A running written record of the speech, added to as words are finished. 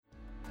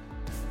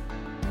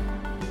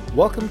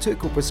Welcome to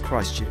Equippers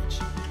Christchurch.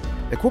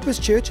 Equippers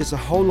Church is a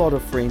whole lot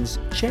of friends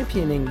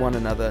championing one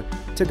another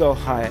to go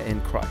higher in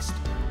Christ.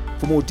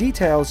 For more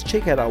details,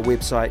 check out our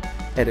website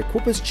at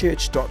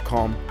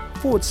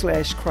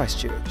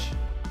equipperschurch.com/Christchurch.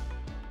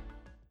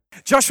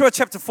 Joshua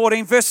chapter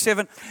 14, verse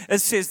 7,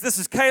 it says, "This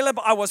is Caleb.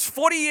 I was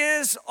 40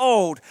 years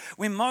old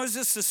when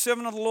Moses, the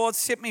servant of the Lord,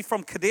 sent me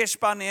from Kadesh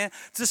Barnea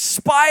to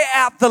spy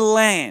out the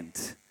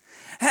land."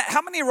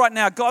 How many right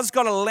now, God's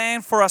got a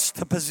land for us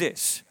to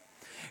possess?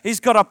 He's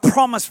got a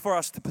promise for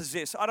us to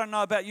possess. I don't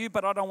know about you,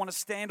 but I don't want to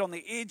stand on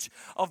the edge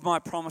of my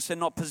promise and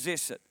not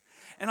possess it.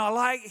 And I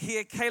like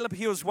here, Caleb,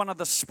 he was one of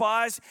the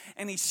spies,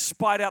 and he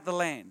spied out the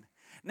land.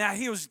 Now,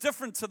 he was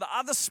different to the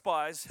other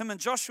spies, him and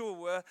Joshua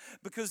were,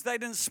 because they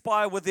didn't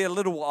spy with their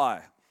little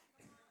eye.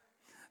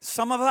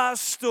 Some of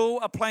us still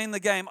are playing the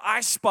game, I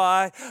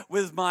spy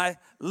with my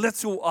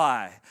little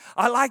eye.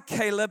 I like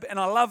Caleb, and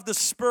I love the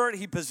spirit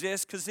he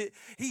possessed because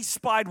he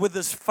spied with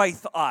his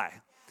faith eye.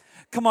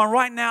 Come on,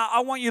 right now, I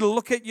want you to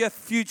look at your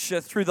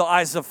future through the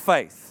eyes of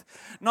faith.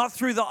 Not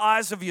through the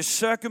eyes of your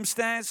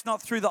circumstance,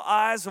 not through the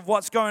eyes of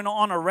what's going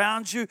on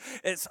around you.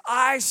 It's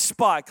I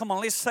spy. Come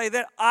on, let's say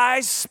that.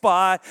 I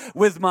spy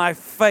with my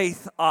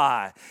faith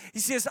eye. He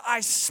says, I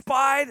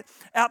spied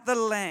out the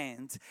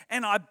land,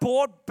 and I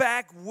brought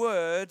back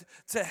word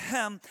to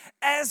him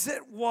as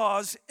it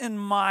was in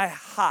my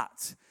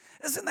heart.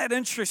 Isn't that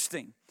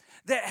interesting?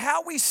 That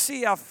how we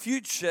see our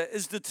future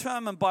is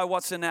determined by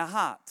what's in our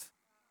heart.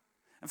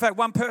 In fact,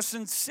 one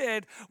person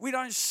said, we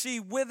don't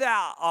see with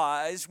our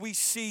eyes, we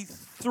see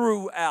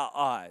through our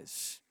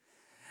eyes.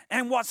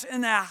 And what's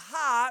in our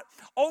heart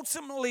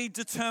ultimately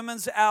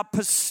determines our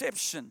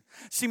perception.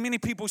 See, many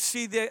people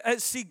see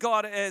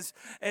God as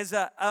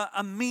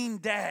a mean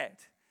dad.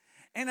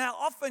 And how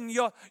often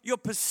your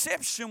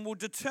perception will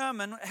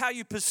determine, how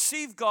you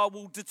perceive God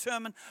will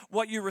determine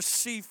what you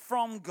receive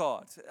from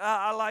God.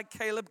 I like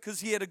Caleb because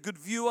he had a good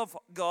view of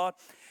God.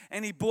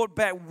 And he brought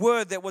back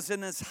word that was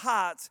in his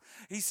heart.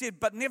 He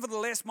said, but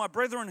nevertheless, my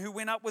brethren who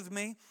went up with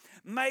me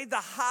made the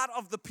heart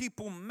of the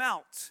people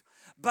melt.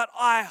 But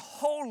I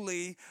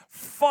wholly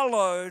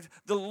followed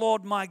the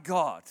Lord my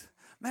God.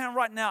 Man,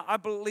 right now, I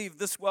believe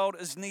this world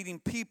is needing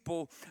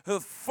people who are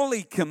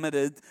fully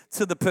committed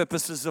to the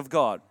purposes of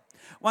God.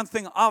 One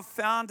thing I've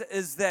found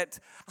is that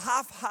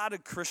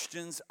half-hearted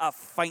Christians are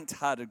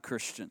faint-hearted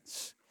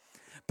Christians.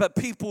 But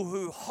people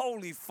who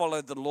wholly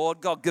follow the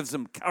Lord, God gives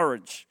them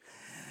courage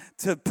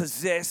to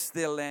possess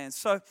their land.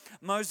 So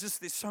Moses,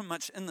 there's so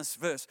much in this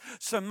verse.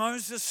 So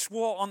Moses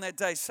swore on that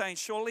day, saying,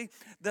 surely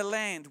the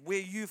land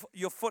where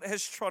your foot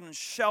has trodden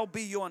shall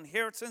be your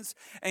inheritance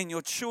and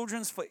your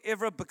children's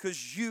forever,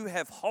 because you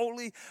have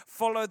wholly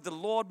followed the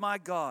Lord my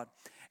God.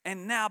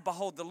 And now,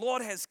 behold, the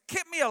Lord has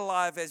kept me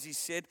alive, as he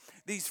said,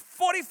 these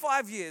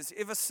 45 years,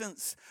 ever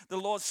since the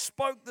Lord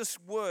spoke this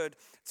word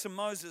to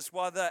Moses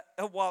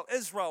while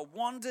Israel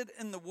wandered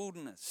in the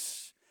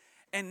wilderness.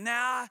 And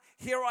now,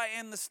 here I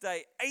am this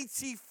day,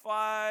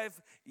 85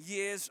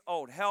 years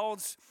old. How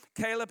old's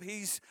Caleb?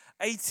 He's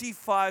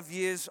 85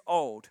 years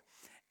old.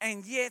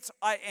 And yet,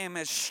 I am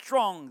as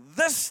strong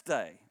this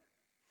day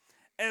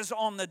as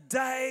on the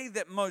day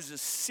that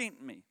Moses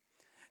sent me.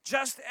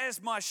 Just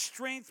as my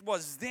strength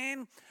was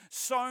then,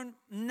 so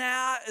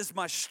now is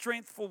my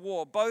strength for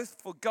war, both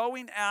for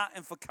going out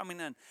and for coming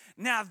in.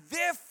 Now,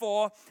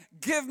 therefore,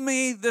 give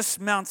me this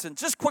mountain.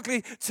 Just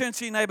quickly turn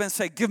to your neighbor and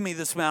say, give me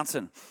this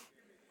mountain.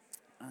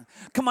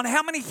 Come on,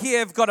 how many here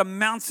have got a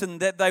mountain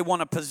that they want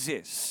to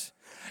possess?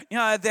 You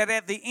know, that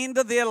at the end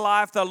of their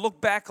life, they'll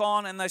look back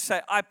on and they say,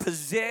 I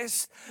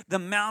possessed the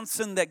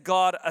mountain that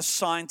God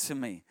assigned to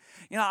me.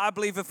 You know, I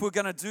believe if we're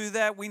going to do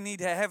that, we need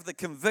to have the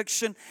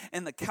conviction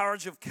and the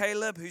courage of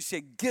Caleb, who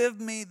said,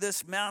 give me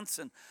this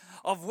mountain,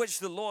 of which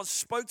the Lord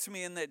spoke to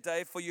me in that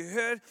day. For you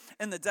heard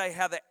in the day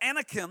how the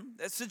Anakim,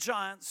 that's the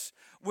giants,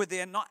 were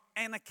there, not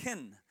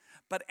Anakin,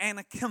 but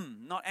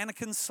Anakim, not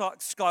Anakin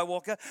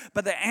Skywalker,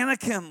 but the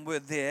Anakim were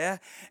there,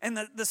 and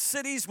the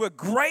cities were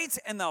great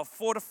and they were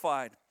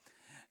fortified.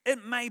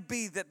 It may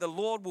be that the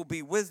Lord will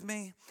be with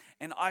me,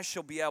 and I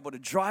shall be able to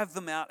drive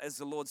them out, as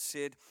the Lord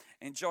said.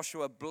 And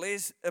Joshua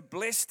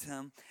blessed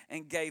him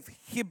and gave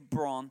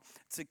Hebron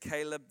to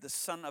Caleb, the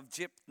son of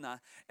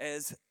Jephunneh,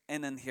 as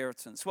an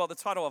inheritance. Well, the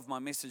title of my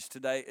message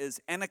today is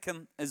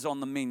Anakim is on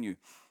the menu.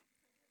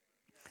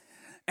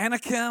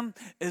 Anakim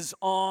is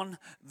on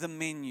the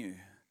menu.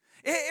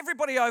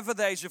 Everybody over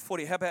the age of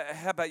 40, how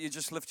about you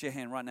just lift your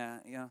hand right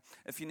now? You know,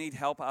 if you need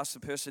help, ask the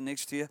person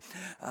next to you.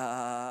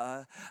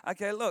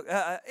 Okay, look,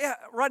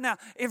 right now,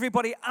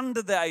 everybody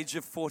under the age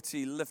of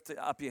 40, lift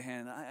up your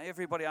hand.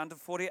 Everybody under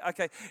 40,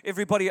 okay.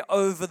 Everybody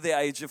over the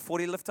age of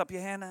 40, lift up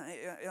your hand.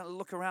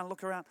 Look around.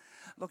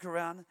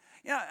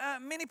 You know,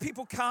 many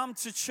people come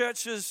to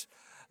churches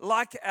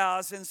like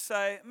ours and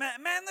say,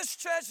 man, this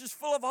church is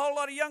full of a whole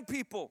lot of young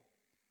people.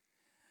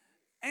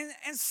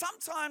 And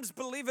sometimes,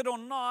 believe it or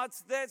not,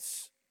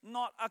 that's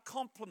not a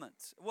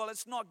compliment. Well,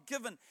 it's not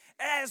given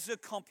as a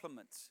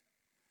compliment.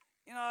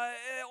 You know,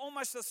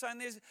 almost the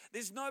same,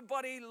 there's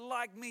nobody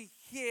like me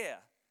here.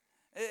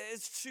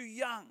 It's too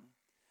young.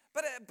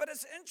 But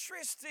it's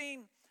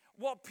interesting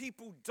what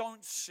people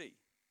don't see.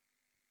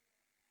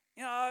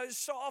 You know,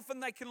 so often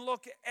they can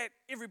look at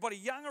everybody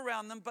young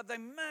around them, but they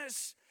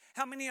miss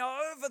how many are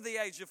over the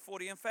age of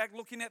 40. In fact,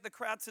 looking at the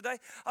crowd today,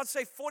 I'd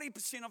say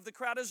 40% of the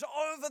crowd is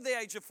over the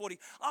age of 40.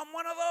 I'm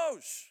one of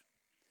those.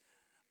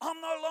 I'm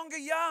no longer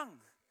young.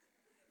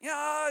 You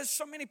know,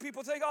 so many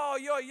people think, oh,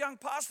 you're a young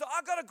pastor.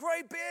 I got a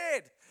gray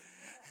beard.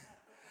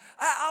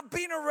 I've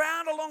been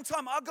around a long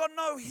time. I've got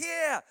no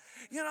hair.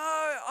 You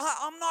know,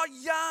 I'm not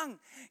young.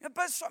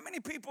 But so many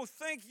people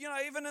think, you know,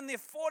 even in their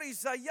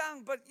 40s, they're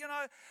young. But, you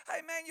know,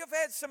 hey, man, you've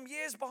had some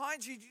years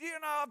behind you. You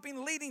know, I've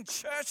been leading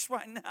church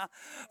right now.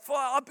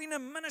 I've been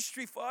in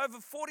ministry for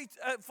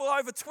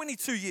over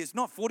 22 years,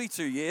 not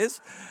 42 years.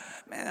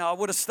 Man, I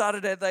would have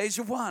started at the age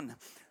of 1.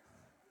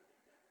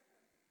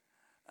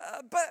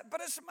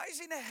 But it's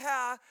amazing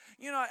how,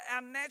 you know,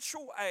 our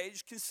natural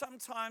age can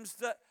sometimes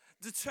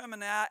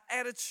determine our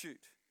attitude.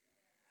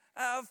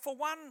 For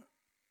one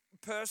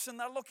person,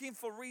 they're looking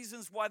for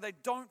reasons why they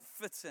don't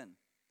fit in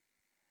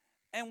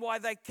and why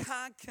they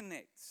can't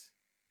connect.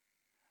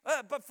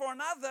 But for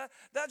another,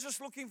 they're just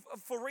looking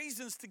for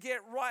reasons to get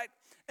right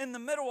in the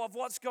middle of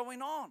what's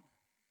going on.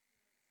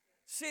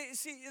 See,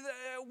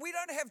 we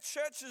don't have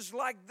churches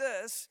like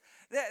this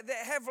that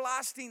have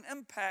lasting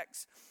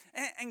impacts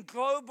and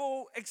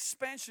global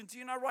expansion. Do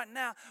you know right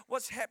now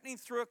what's happening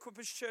through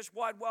Equippers Church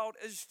wide world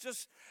is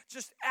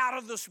just out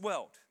of this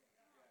world?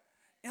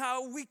 You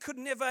know, we could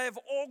never have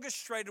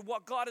orchestrated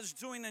what God is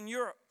doing in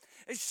Europe.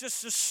 It's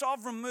just a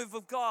sovereign move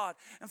of God.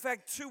 In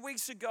fact, 2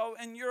 weeks ago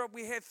in Europe,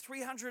 we had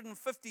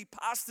 350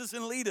 pastors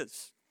and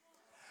leaders.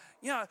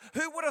 You know,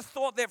 who would have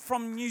thought that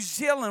from New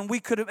Zealand we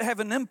could have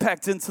an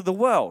impact into the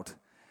world?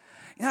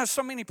 You know,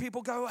 so many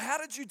people go, how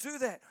did you do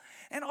that?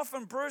 And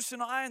often Bruce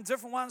and I and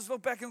different ones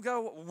look back and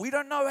go, we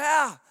don't know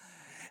how.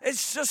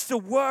 It's just a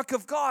work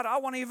of God. I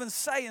want to even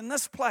say in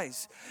this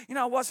place, you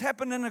know, what's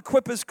happened in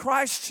Equippers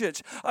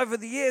Christchurch over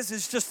the years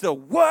is just a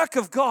work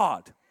of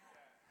God.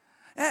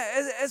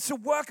 It's a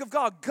work of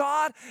God.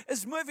 God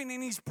is moving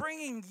and He's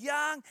bringing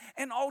young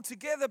and old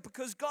together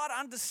because God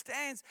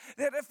understands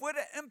that if we're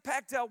to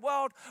impact our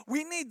world,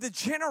 we need the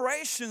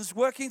generations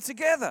working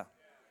together.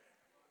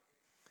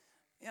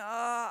 You know,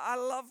 I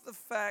love the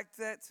fact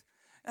that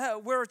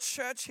we're a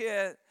church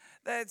here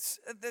that's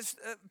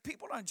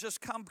people don't just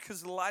come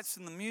because of the lights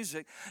and the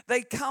music.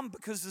 They come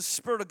because the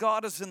Spirit of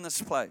God is in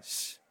this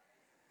place.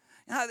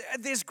 You know,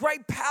 there's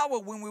great power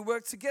when we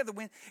work together,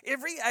 when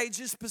every age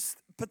is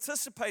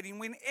participating,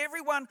 when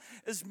everyone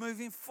is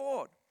moving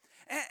forward.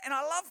 And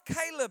I love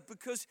Caleb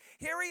because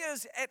here he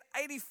is at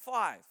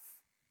 85.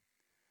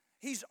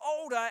 He's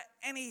older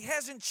and he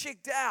hasn't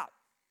checked out.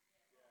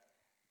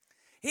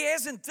 He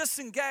hasn't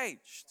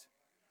disengaged.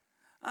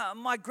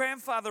 My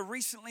grandfather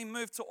recently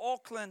moved to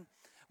Auckland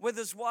with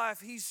his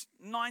wife. He's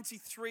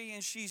 93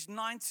 and she's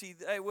 90.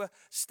 They were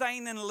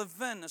staying in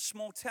Levin, a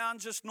small town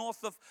just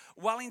north of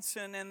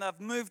Wellington, and they've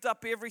moved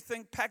up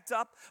everything, packed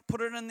up, put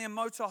it in their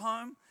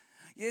motorhome.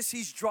 Yes,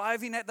 he's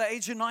driving at the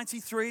age of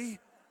 93.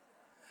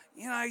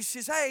 You know, he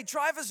says, hey,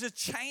 drivers have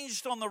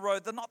changed on the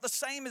road. They're not the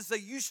same as they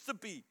used to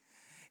be.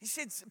 He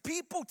said,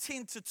 people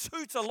tend to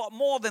toot a lot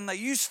more than they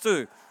used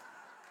to.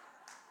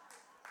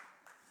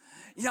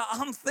 Yeah,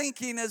 I'm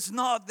thinking it's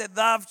not that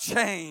they've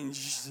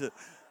changed.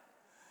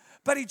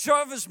 But he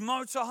drove his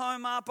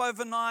motorhome up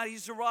overnight.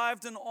 He's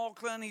arrived in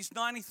Auckland. He's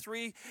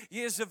 93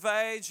 years of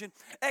age. And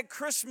at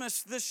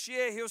Christmas this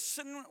year, he was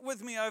sitting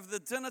with me over the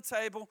dinner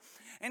table.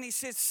 And he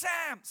said,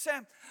 Sam,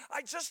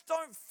 I just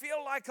don't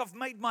feel like I've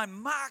made my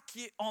mark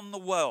yet on the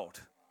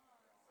world.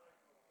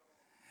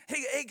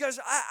 He goes,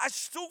 I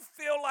still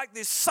feel like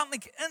there's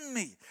something in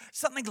me,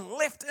 something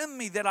left in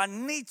me that I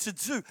need to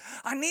do.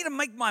 I need to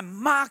make my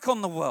mark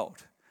on the world.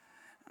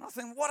 And I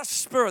think, what a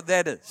spirit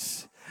that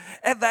is.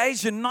 At the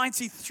age of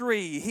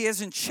 93, he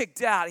hasn't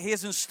checked out. He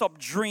hasn't stopped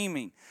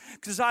dreaming.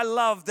 Because I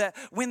love that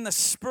when the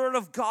Spirit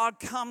of God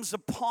comes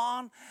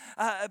upon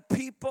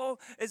people,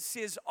 it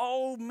says,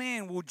 old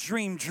men will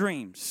dream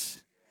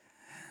dreams.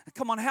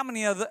 Come on, how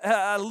many are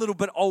a little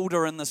bit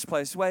older in this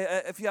place? Wait,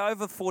 if you're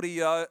over 40,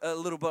 you're a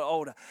little bit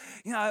older.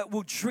 You know,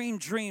 we'll dream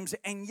dreams,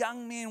 and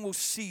young men will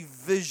see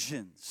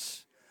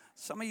visions.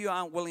 Some of you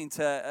aren't willing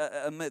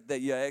to admit that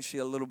you're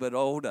actually a little bit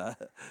older.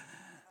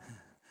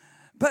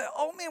 But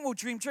old men will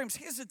dream dreams.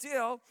 Here's the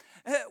deal.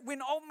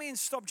 When old men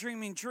stop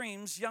dreaming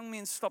dreams, young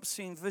men stop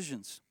seeing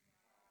visions.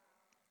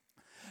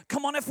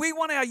 Come on, if we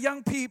want our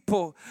young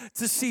people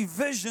to see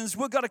visions,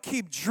 we've got to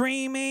keep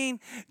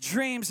dreaming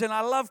dreams. And I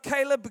love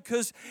Caleb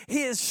because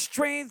he is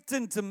strength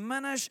and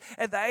diminished.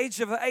 At the age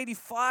of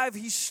 85,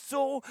 he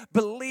still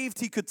believed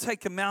he could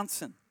take a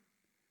mountain.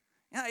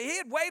 You know, he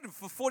had waited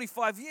for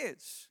 45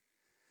 years.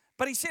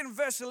 But he said in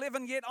verse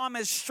 11, yet I'm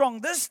as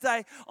strong this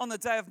day on the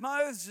day of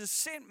Moses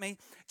sent me.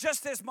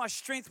 Just as my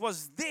strength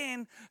was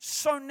then,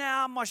 so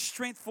now my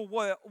strength for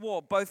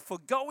war, both for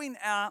going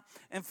out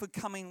and for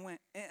coming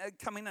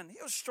in.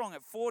 He was strong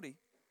at 40.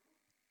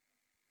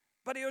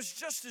 But he was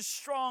just as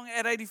strong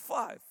at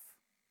 85.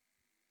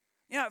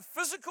 You know,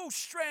 physical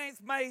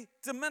strength may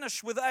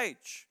diminish with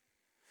age.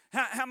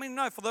 How many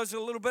know, for those who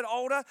are a little bit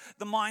older,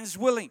 the mind's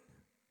willing?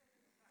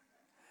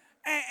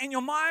 And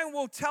your mind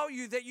will tell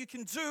you that you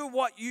can do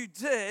what you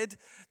did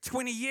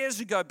 20 years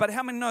ago, but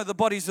how many know the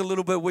body's a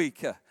little bit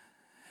weaker?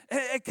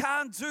 It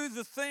can't do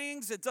the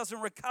things. It doesn't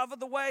recover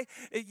the way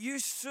it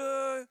used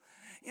to.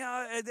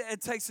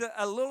 It takes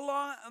a little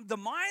long. The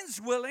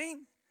mind's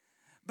willing,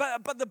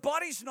 but the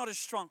body's not as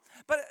strong.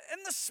 But in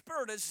the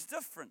spirit, it's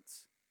different.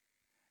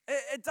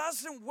 It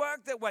doesn't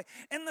work that way.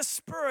 In the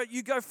spirit,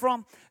 you go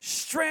from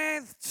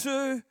strength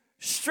to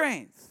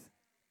strength.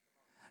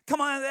 Come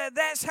on,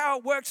 that's how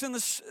it works in the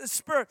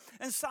spirit.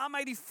 In Psalm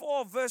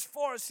 84, verse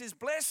 4, it says,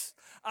 blessed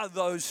are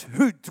those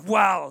who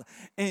dwell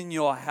in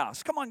your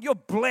house. Come on, you're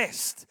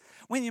blessed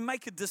when you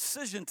make a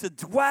decision to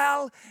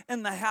dwell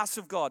in the house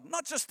of God,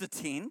 not just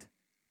attend.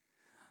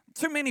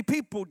 Too many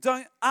people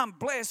aren't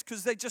blessed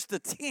because they just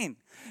attend.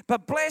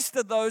 But blessed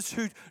are those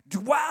who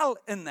dwell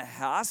in the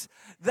house.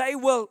 They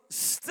will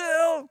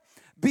still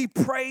be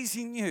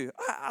praising you.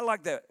 I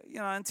like that.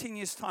 In 10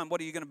 years' time,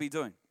 what are you going to be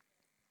doing?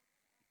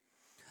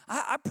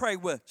 I pray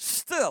we're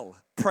still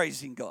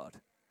praising God.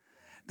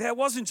 That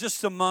wasn't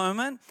just a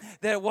moment.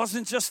 That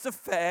wasn't just a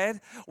fad.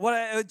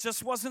 It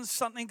just wasn't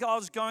something God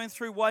was going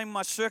through while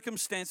my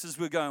circumstances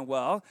were going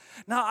well.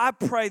 No, I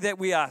pray that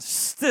we are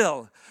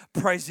still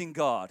praising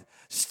God.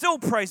 Still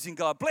praising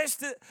God.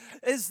 Blessed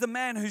is the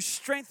man whose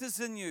strength is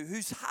in you,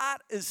 whose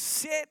heart is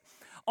set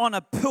on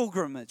a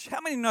pilgrimage. How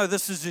many know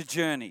this is a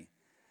journey?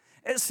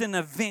 It's an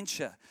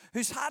adventure.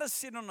 Whose heart is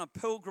set on a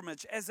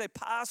pilgrimage as they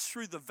pass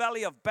through the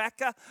valley of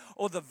Baca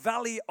or the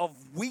valley of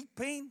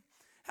weeping.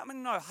 How many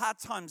know hard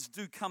times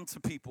do come to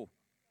people?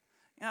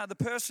 The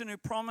person who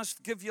promised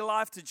to give your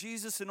life to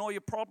Jesus and all your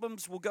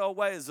problems will go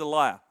away is a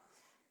liar.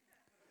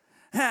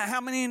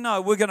 How many know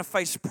we're going to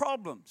face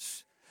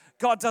problems?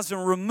 God doesn't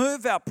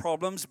remove our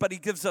problems, but He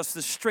gives us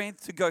the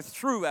strength to go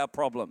through our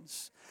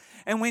problems.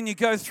 And when you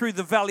go through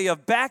the valley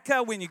of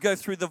Baca, when you go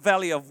through the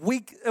valley of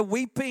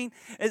weeping,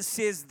 it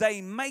says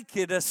they make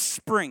it a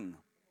spring.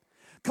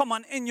 Come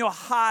on, in your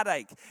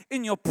heartache,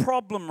 in your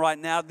problem right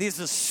now, there's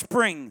a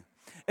spring.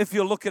 If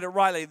you look at it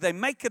rightly, they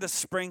make it a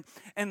spring,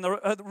 and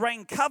the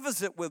rain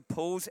covers it with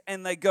pools,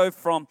 and they go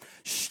from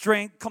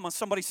strength. Come on,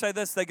 somebody say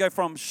this. They go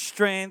from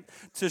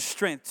strength to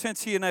strength. Turn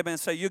to your neighbor and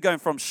say, you're going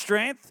from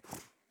strength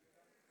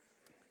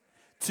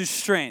to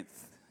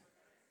strength.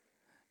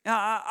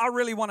 Now, I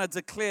really want to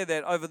declare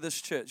that over this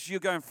church.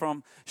 You're going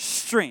from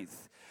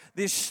strength.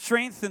 There's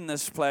strength in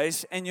this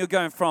place, and you're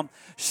going from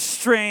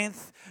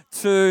strength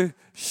to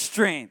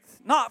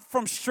strength. Not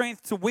from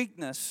strength to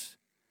weakness.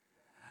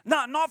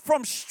 Not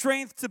from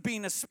strength to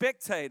being a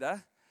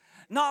spectator.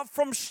 Not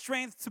from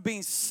strength to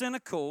being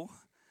cynical.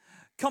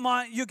 Come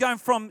on, you're going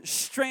from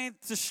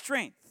strength to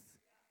strength.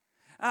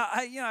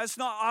 It's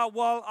not,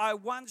 I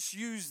once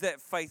used that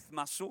faith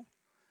muscle,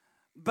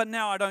 but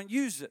now I don't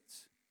use it.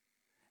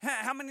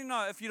 How many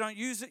know if you don't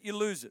use it, you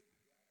lose it?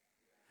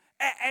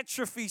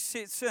 Atrophy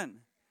sets in.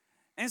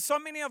 And so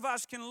many of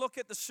us can look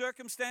at the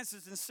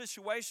circumstances and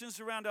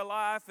situations around our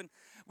life, and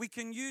we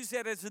can use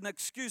that as an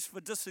excuse for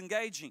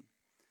disengaging.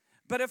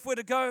 But if we're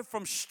to go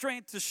from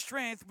strength to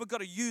strength, we've got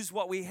to use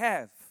what we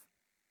have.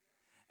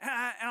 And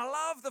I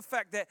love the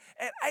fact that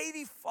at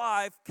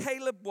 85,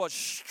 Caleb was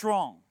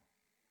strong.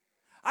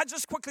 I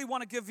just quickly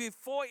want to give you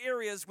 4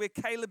 areas where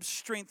Caleb's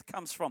strength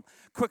comes from.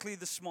 Quickly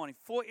this morning,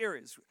 4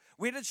 areas.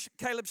 Where did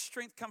Caleb's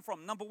strength come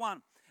from? Number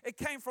 1, it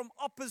came from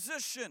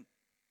opposition.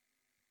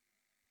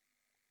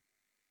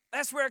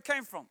 That's where it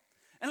came from.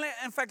 And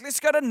in fact, let's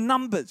go to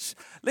Numbers.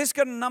 Let's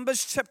go to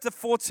Numbers chapter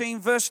 14,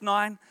 verse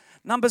 9.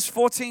 Numbers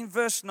 14,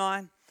 verse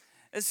 9.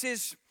 It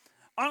says,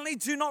 only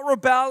do not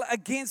rebel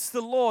against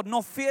the Lord,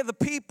 nor fear the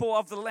people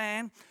of the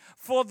land,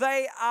 for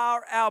they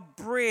are our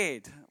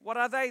bread. What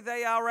are they?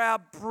 They are our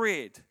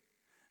bread.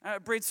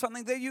 Bread,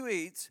 something that you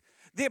eat.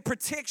 Their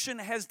protection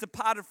has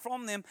departed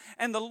from them,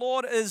 and the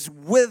Lord is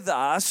with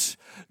us.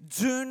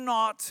 Do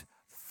not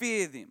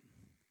fear them.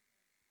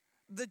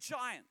 The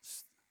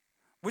giants,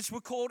 which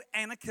were called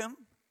Anakim,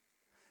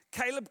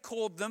 Caleb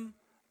called them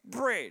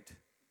bread.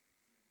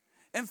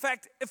 In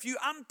fact, if you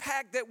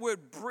unpack that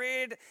word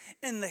bread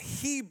in the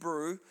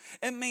Hebrew,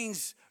 it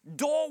means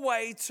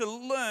doorway to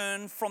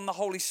learn from the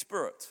Holy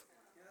Spirit.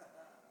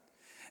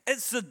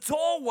 It's the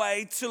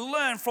doorway to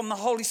learn from the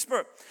Holy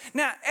Spirit.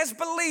 Now, as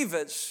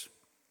believers,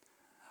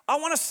 I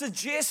want to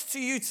suggest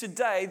to you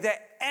today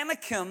that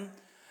Anakim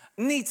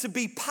need to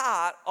be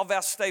part of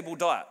our stable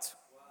diet.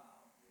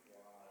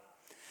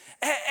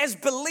 As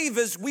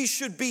believers, we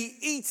should be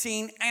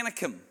eating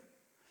Anakim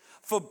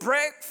for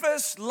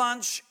breakfast,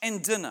 lunch,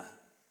 and dinner.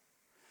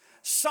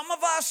 Some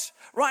of us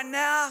right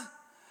now,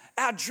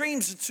 our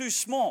dreams are too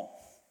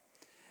small.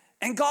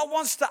 And God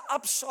wants to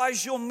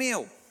upsize your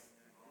meal.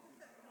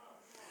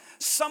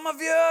 Some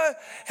of you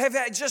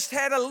have just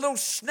had a little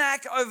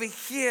snack over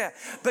here,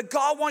 but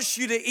God wants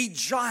you to eat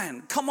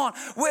giant. Come on,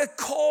 we're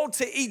called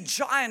to eat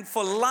giant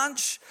for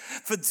lunch,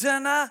 for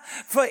dinner,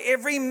 for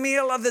every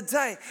meal of the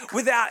day.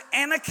 Without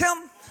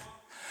Anakim,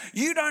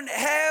 you don't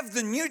have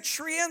the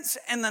nutrients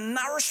and the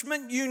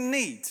nourishment you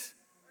need.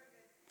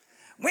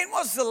 When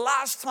was the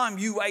last time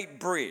you ate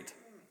bread?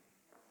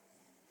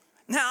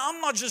 Now,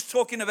 I'm not just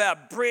talking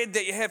about bread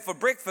that you have for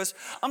breakfast.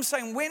 I'm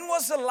saying, when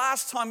was the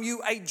last time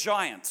you ate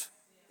giant?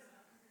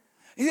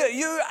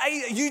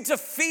 You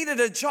defeated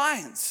a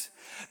giant.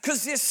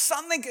 Because there's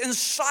something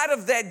inside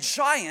of that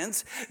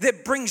giant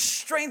that brings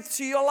strength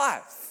to your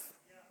life.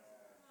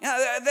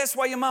 That's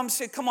why your mum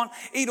said, come on,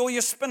 eat all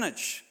your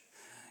spinach.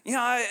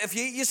 If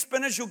you eat your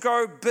spinach, you'll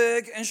grow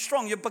big and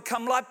strong. You'll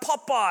become like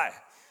Popeye.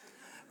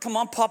 Come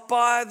on,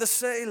 Popeye, the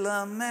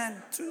sailor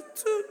man. Toot,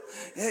 toot.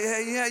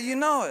 Yeah, you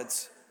know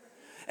it.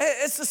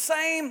 It's the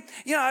same,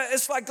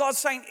 it's like God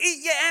saying,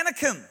 eat your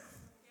Anakim.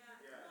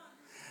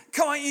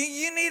 Come on,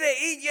 you need to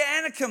eat your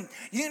Anakim.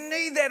 You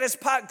need that as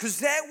part, because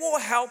that will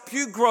help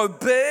you grow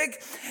big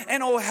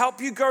and it will help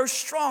you grow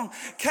strong.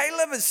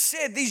 Caleb has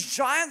said these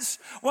giants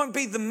won't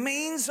be the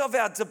means of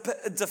our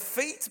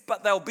defeat,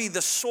 but they'll be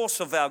the source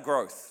of our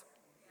growth.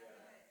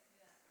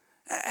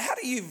 How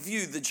do you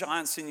view the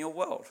giants in your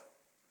world?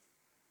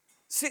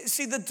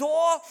 See, the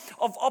door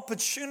of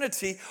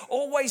opportunity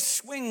always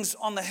swings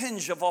on the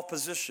hinge of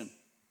opposition.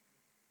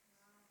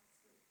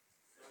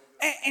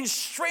 And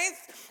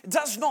strength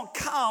does not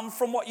come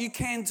from what you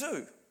can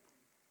do.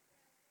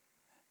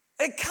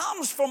 It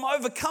comes from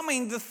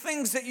overcoming the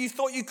things that you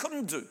thought you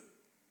couldn't do.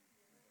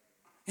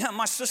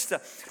 My sister,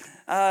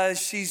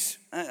 she's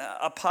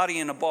a party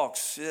in a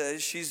box.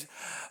 She's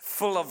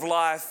full of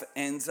life,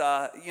 and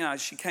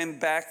she came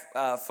back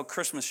for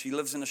Christmas. She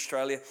lives in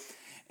Australia.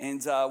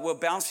 And we're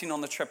bouncing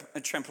on the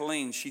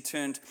trampoline. She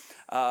turned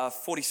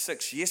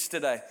 46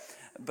 yesterday,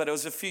 but it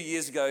was a few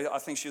years ago. I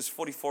think she was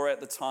 44 at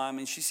the time.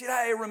 And she said,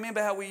 hey,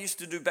 remember how we used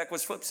to do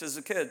backwards flips as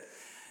a kid?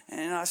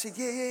 And I said,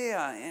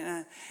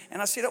 yeah.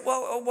 And I said,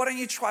 well, why don't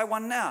you try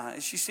one now?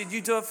 And she said, you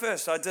do it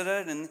first. I did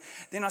it. And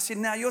then I said,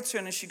 now your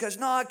turn. And she goes,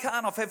 no, I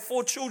can't. I've had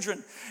 4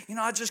 children.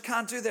 I just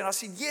can't do that. I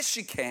said, yes,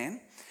 you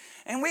can.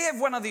 And we have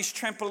one of these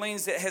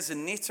trampolines that has a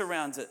net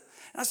around it.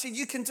 And I said,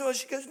 you can do it.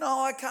 She goes,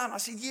 no, I can't. I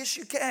said, yes,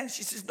 you can.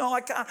 She says, no,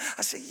 I can't.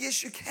 I said,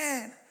 yes, you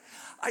can.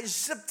 I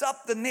zipped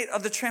up the net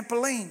of the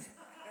trampoline.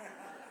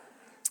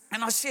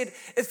 And I said,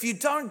 if you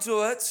don't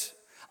do it,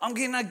 I'm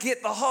going to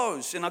get the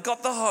hose. And I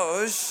got the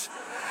hose.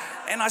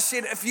 And I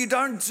said, if you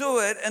don't do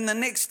it in the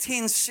next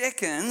 10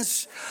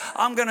 seconds,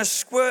 I'm going to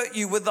squirt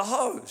you with the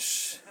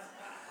hose.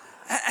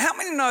 How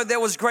many know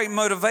that was great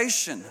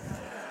motivation?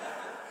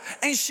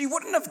 And she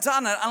wouldn't have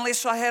done it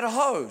unless I had a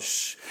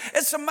hose.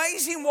 It's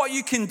amazing what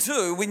you can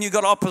do when you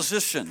got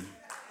opposition.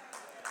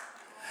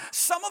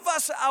 Some of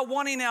us are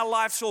wanting our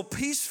lives all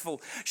peaceful.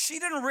 She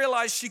didn't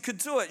realize she could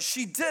do it.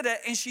 She did it,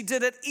 and she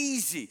did it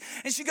easy.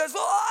 And she goes,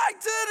 oh,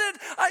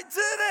 I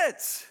did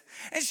it.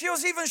 And she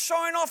was even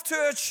showing off to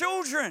her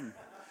children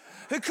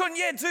who couldn't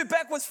yet do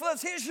backwards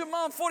flips. Here's your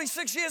mom,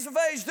 46 years of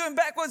age, doing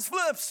backwards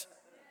flips.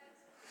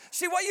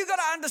 See, what you got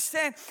to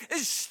understand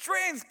is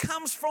strength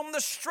comes from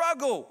the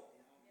struggle.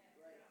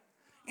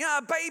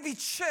 A baby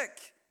chick,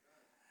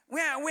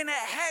 when it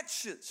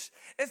hatches,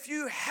 if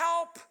you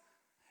help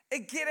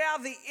it get out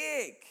of the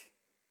egg,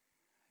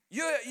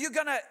 you're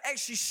going to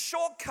actually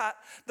shortcut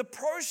the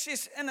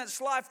process in its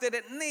life that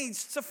it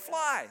needs to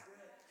fly.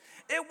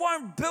 It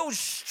won't build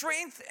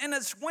strength in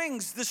its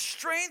wings. The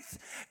strength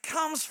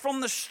comes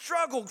from the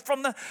struggle,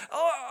 from the,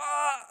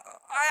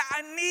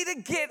 I need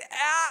to get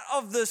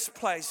out of this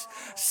place.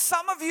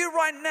 Some of you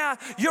right now,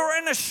 you're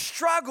in a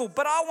struggle,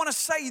 but I want to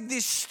say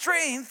there's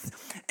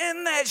strength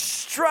in that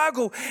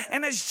struggle,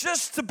 and it's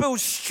just to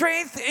build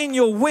strength in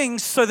your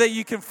wings so that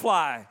you can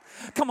fly.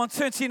 Come on,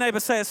 turn to your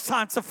neighbor, say it's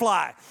time to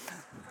fly.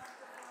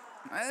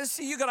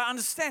 See, you got to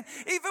understand,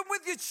 even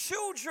with your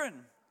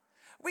children,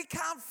 we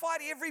can't fight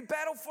every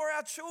battle for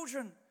our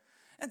children.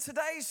 In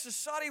today's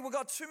society, we've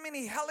got too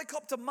many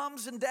helicopter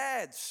mums and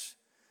dads,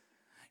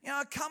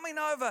 coming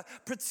over,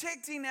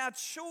 protecting our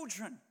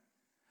children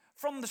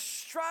from the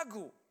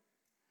struggle.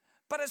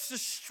 But it's the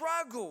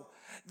struggle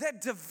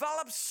that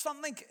develops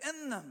something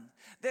in them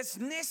that's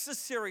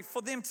necessary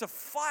for them to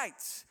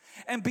fight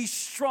and be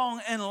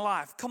strong in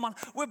life. Come on,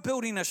 we're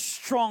building a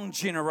strong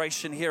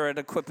generation here at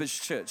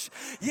Equippers Church.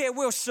 Yeah,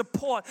 we'll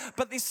support,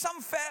 but there's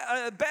some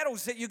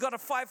battles that you got to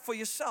fight for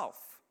yourself.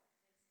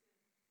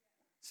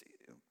 See,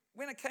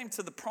 when it came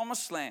to the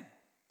promised land,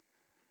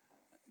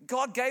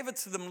 God gave it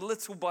to them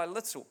little by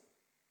little.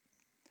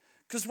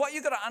 Because what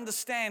you got to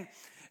understand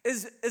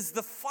is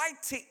the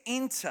fight to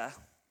enter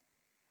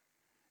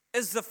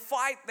is the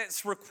fight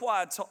that's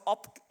required to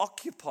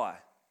occupy.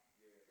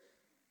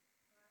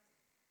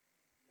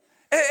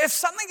 If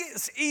something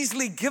is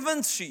easily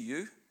given to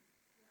you,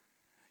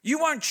 you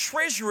won't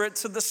treasure it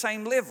to the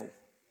same level.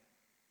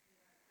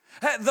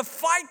 The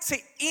fight to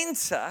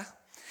enter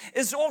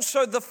is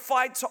also the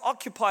fight to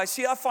occupy.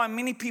 See, I find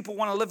many people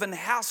want to live in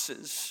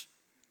houses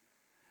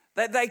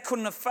that they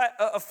couldn't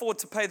afford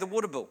to pay the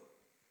water bill.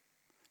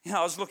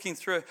 I was looking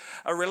through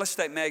a real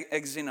estate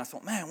magazine. I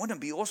thought, man, wouldn't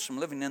it be awesome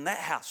living in that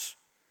house?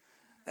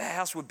 That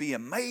house would be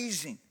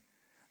amazing.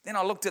 Then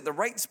I looked at the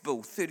rates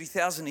bill,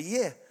 $30,000 a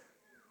year.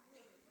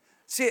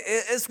 See,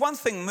 it's one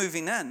thing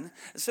moving in.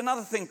 It's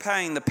another thing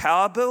paying the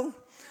power bill,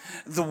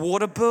 the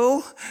water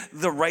bill,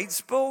 the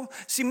rates bill.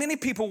 See, many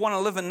people want to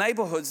live in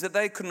neighborhoods that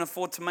they couldn't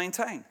afford to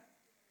maintain.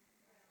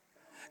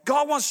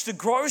 God wants to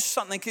grow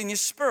something in your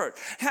spirit.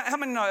 How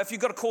many know if you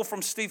got a call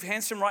from Steve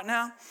Hansen right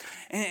now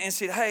and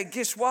said, hey,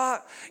 guess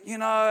what? You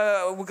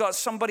know, we got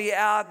somebody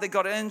out, they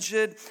got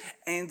injured,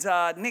 and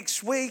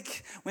next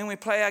week when we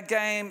play our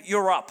game,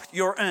 you're up,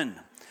 you're in.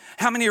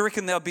 How many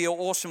reckon that'll be an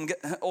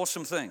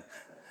awesome thing?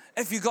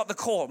 If you got the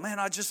call, man,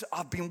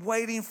 I've been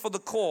waiting for the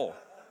call.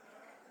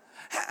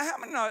 How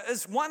many know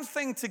it's one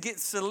thing to get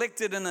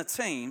selected in a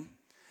team,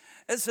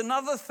 it's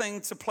another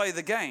thing to play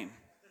the game.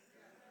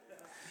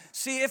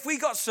 See, if we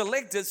got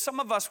selected, some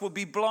of us would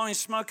be blowing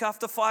smoke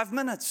after 5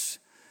 minutes.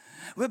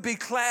 We'd be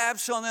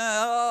claps on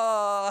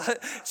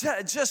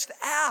just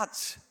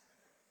out.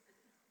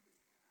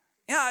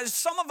 Yeah,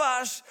 some of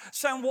us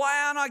saying,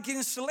 why aren't I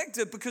getting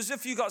selected? Because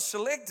if you got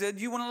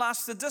selected, you wouldn't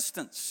last the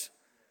distance.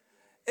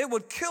 It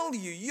would kill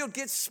you. You'd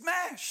get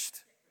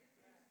smashed.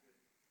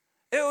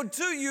 It would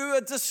do you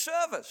a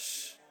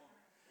disservice.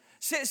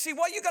 See,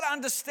 what you got to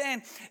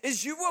understand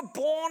is you were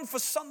born for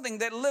something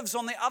that lives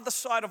on the other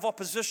side of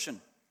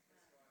opposition.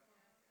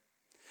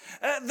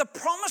 The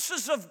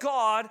promises of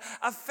God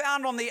are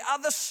found on the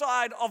other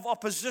side of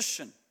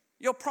opposition.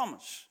 Your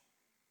promise.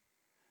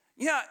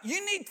 You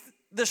need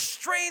the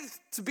strength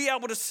to be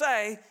able to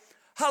say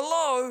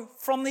hello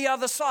from the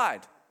other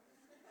side.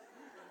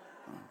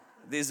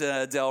 There's an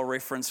Adele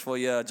reference for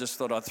you. I just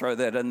thought I'd throw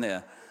that in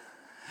there.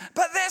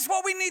 But that's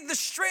what we need, the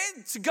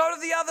strength to go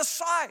to the other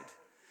side.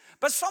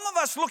 But some of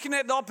us looking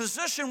at the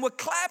opposition, we're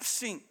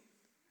collapsing.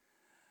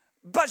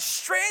 But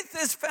strength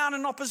is found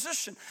in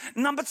opposition.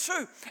 Number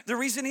 2, the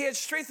reason he had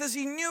strength is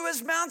he knew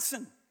his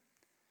mountain.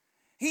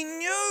 He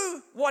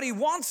knew what he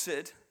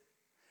wanted,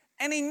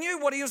 and he knew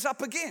what he was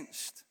up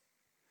against.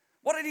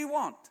 What did he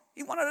want?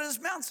 He wanted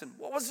his mountain.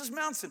 What was his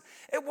mountain?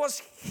 It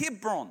was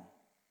Hebron.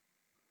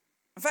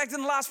 In fact,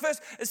 in the last verse,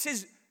 it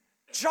says,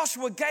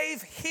 Joshua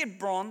gave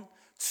Hebron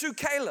to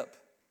Caleb.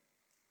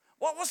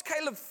 What was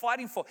Caleb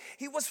fighting for?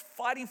 He was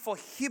fighting for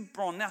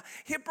Hebron. Now,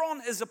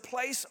 Hebron is a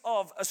place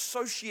of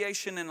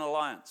association and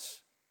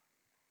alliance.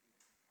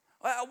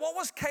 What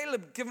was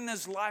Caleb giving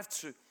his life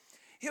to?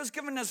 He was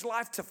giving his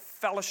life to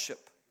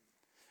fellowship.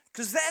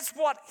 Because that's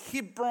what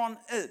Hebron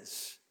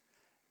is.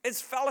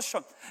 It's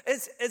fellowship.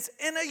 It's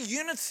inner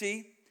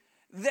unity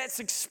that's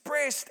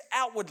expressed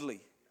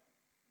outwardly.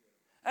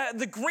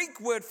 The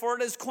Greek word for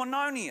it is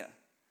koinonia.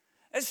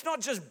 It's not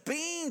just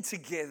being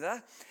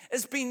together,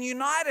 it's being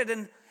united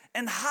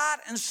in heart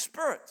and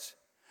spirit.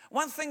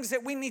 One thing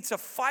that we need to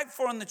fight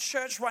for in the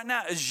church right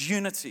now is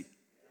unity.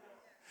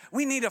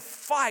 We need to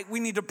fight. We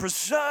need to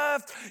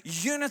preserve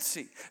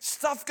unity.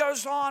 Stuff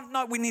goes on.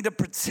 No, we need to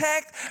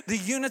protect the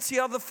unity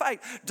of the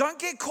faith. Don't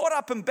get caught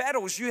up in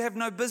battles you have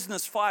no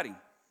business fighting.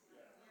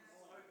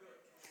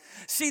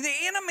 See, the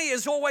enemy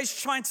is always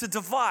trying to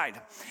divide.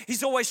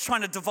 He's always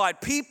trying to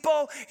divide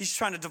people. He's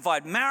trying to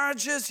divide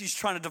marriages. He's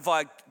trying to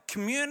divide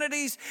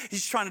communities.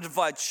 He's trying to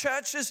divide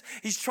churches.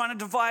 He's trying to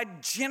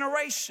divide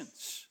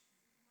generations.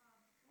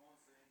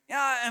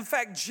 Yeah, in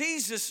fact,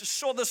 Jesus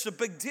saw this a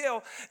big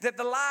deal, that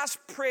the last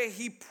prayer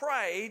he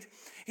prayed,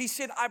 he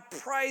said, I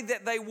pray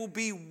that they will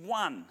be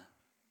one.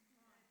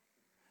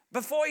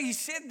 Before he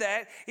said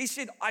that, he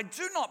said, I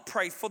do not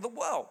pray for the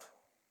world.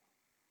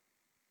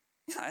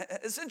 Yeah,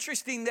 it's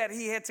interesting that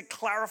he had to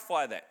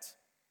clarify that.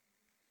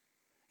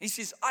 He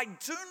says, I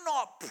do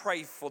not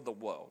pray for the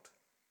world.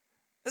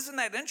 Isn't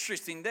that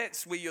interesting?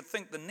 That's where you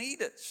think the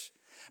need is.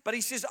 But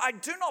he says, I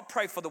do not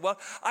pray for the world.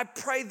 I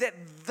pray that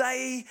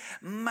they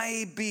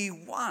may be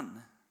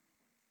one.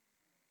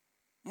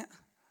 Yeah.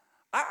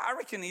 I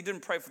reckon he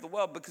didn't pray for the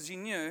world because he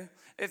knew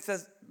if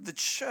the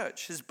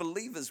church, his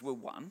believers were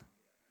one,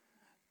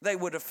 they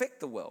would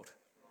affect the world.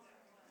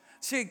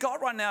 See, God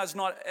right now is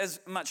not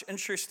as much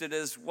interested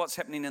as what's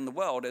happening in the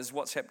world as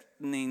what's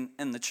happening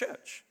in the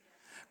church.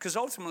 Because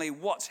ultimately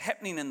what's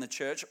happening in the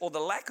church or the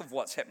lack of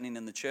what's happening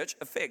in the church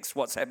affects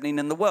what's happening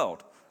in the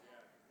world.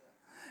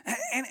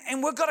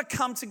 And we've got to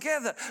come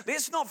together.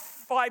 Let's not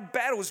fight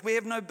battles we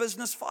have no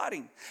business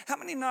fighting. How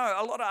many know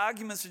a lot of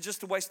arguments are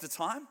just a waste of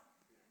time?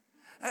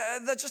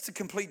 They're just a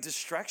complete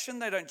distraction.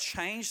 They don't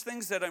change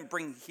things. They don't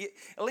bring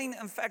healing.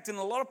 In fact, in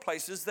a lot of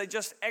places, they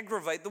just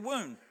aggravate the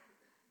wound.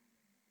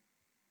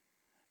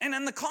 And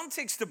in the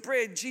context of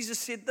bread, Jesus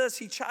said this.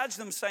 He charged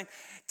them saying,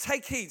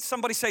 take heed.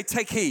 Somebody say,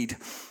 take heed.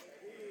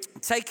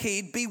 Take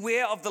heed.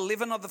 Beware of the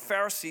leaven of the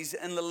Pharisees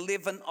and the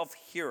leaven of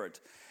Herod.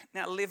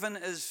 Now, leaven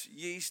is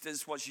yeast,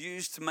 is what's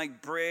used to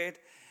make bread.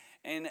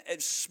 And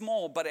it's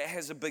small, but it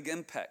has a big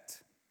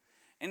impact.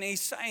 And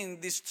he's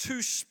saying there's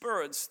two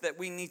spirits that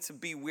we need to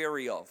be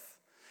wary of.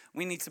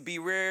 We need to be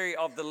wary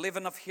of the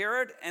leaven of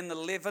Herod and the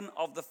leaven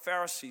of the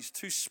Pharisees.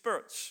 Two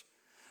spirits.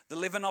 The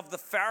leaven of the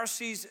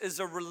Pharisees is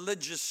a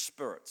religious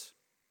spirit.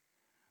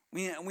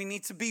 We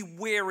need to be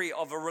wary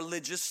of a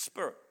religious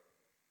spirit.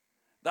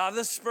 The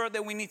other spirit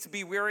that we need to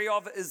be wary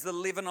of is the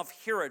leaven of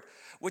Herod,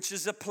 which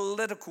is a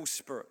political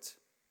spirit.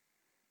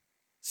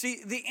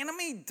 See, the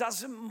enemy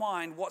doesn't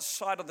mind what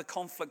side of the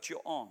conflict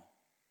you're on,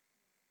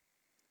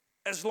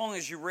 as long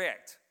as you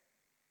react.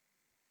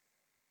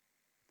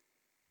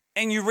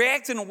 and you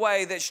react in a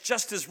way that's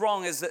just as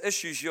wrong as the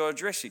issues you're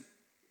addressing.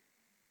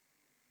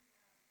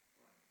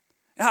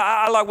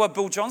 I like what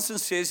Bill Johnson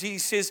says. He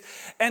says,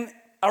 and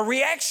a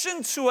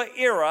reaction to an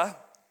error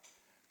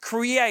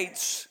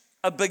creates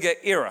a bigger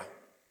error.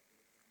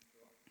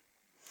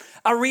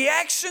 A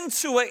reaction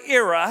to an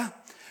error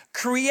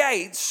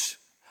creates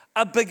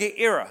a bigger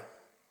error.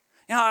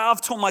 You know,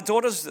 I've taught my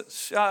daughters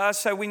this. I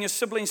say when your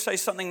siblings say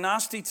something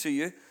nasty to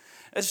you,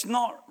 it's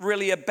not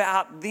really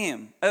about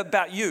them,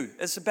 about you.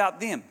 It's about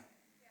them.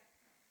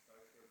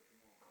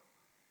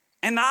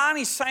 And they're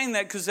only saying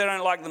that because they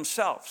don't like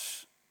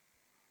themselves.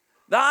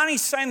 They're only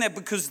saying that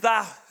because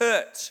they're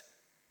hurt.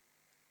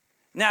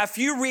 Now, if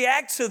you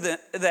react to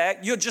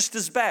that, you're just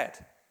as bad.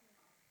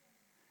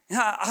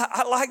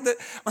 I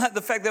like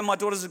the fact that my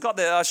daughters have got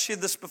that. I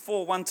shared this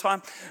before one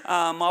time.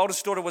 My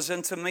oldest daughter was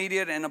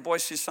intermediate, and a boy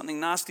said something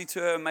nasty to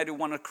her and made her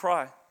want to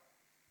cry.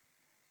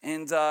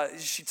 And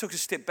she took a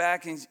step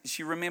back, and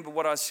she remembered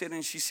what I said,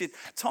 and she said,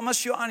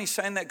 Thomas, you're only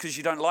saying that because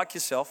you don't like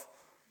yourself.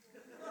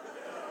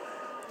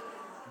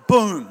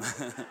 Boom.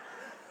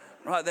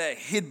 Right there,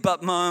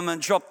 headbutt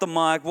moment, dropped the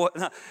mic.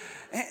 What?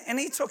 And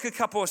he took a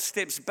couple of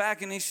steps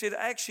back, and he said,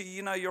 actually,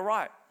 you know, you're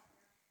right.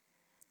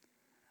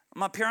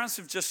 My parents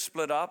have just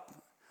split up.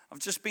 I've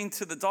just been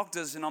to the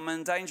doctors and I'm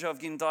in danger of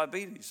getting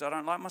diabetes. I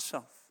don't like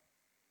myself.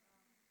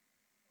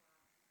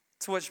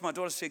 To which my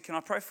daughter said, can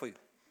I pray for you?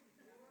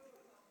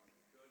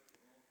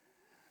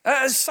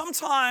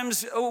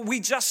 Sometimes we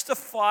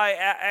justify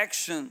our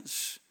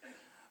actions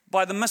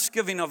by the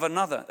misgiving of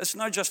another. It's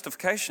no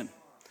justification.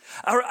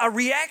 A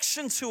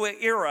reaction to an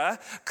error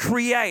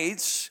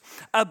creates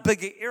a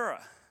bigger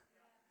error.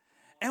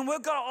 And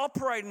we've got to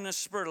operate in a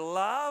spirit of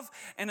love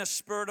and a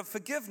spirit of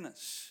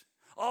forgiveness.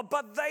 Oh,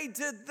 but they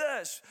did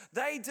this.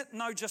 They did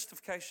no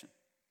justification.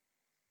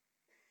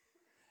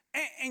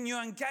 And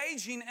you're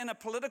engaging in a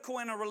political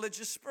and a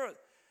religious spirit.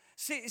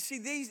 See,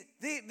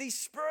 these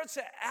spirits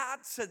are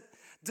out to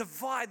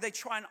divide. They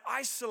try and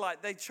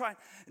isolate. They try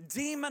and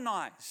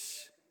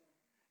demonize.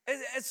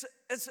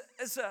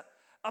 It's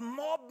a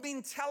mob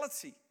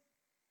mentality.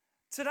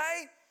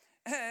 Today,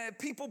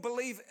 people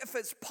believe if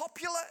it's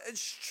popular,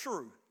 it's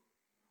true.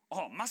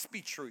 Oh, it must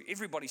be true.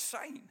 Everybody's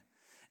saying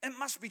it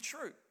must be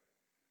true.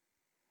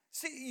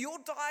 See,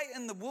 you'll die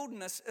in the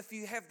wilderness if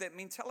you have that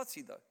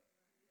mentality, though.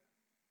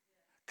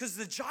 Because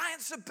the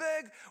giants are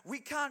big, we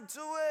can't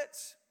do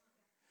it.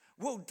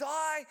 We'll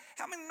die.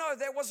 How many know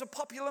that was a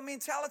popular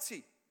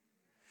mentality?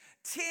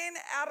 10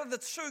 out of the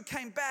 2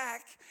 came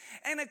back,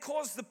 and it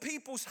caused the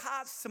people's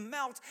hearts to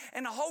melt,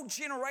 and a whole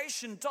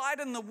generation died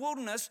in the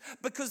wilderness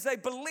because they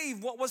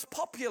believed what was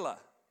popular.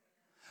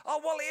 Oh,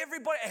 well,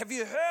 everybody, have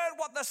you heard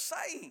what they're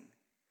saying?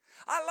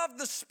 I love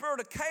the spirit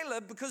of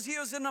Caleb because he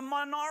was in a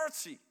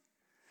minority,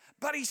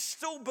 but he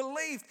still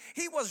believed.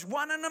 He was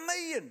 1 in a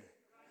million.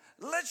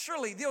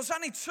 Literally, there was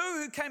only 2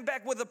 who came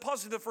back with a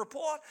positive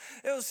report.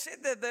 It was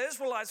said that the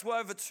Israelites were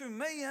over 2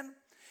 million.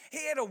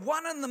 He had a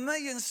 1 in a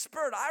million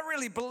spirit. I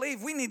really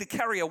believe we need to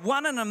carry a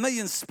 1 in a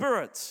million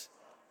spirits.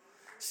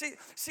 See,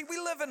 we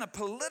live in a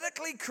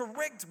politically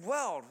correct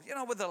world, you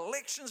know, with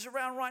elections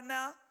around right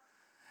now.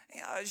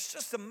 You know, it's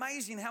just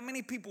amazing how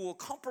many people will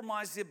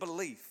compromise their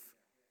belief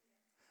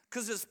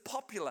because it's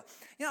popular.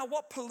 You know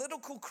what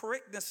political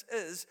correctness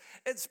is?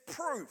 It's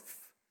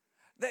proof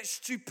that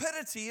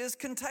stupidity is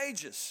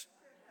contagious.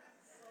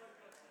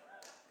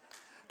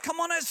 Come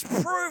on, it's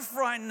proof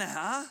right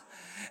now.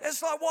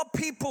 It's like what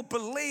people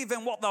believe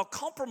and what they'll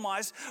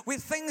compromise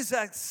with things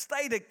are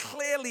stated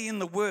clearly in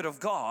the Word of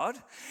God.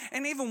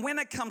 And even when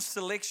it comes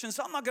to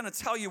elections, I'm not going to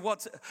tell you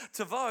what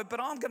to vote,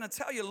 but I'm going to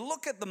tell you,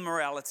 look at the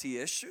morality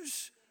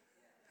issues.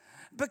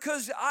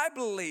 Because I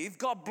believe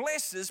God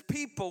blesses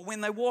people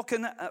when they walk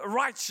in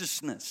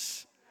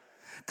righteousness.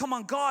 Come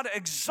on, God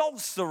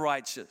exalts the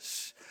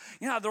righteous.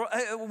 You know,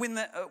 when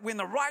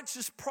the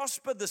righteous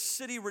prosper, the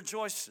city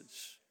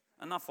rejoices.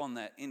 Enough on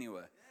that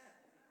anyway.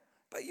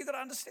 But you got to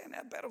understand,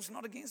 our battle's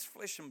not against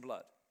flesh and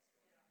blood.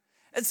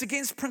 It's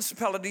against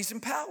principalities and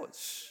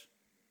powers.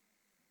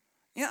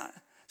 Yeah,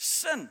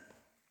 sin.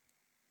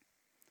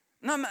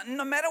 No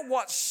matter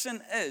what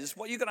sin is,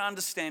 what you got to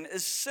understand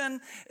is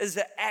sin is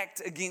an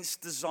act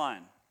against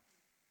design.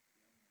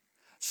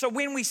 So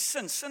when we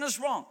sin is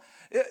wrong.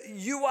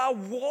 You are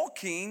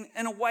walking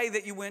in a way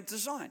that you weren't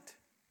designed.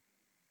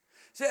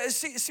 So,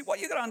 see, what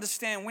you got to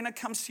understand when it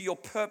comes to your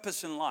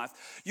purpose in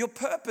life, your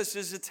purpose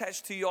is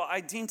attached to your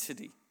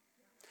identity.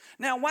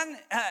 Now, one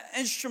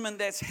instrument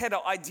that's had an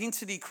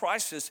identity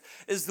crisis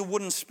is the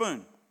wooden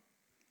spoon.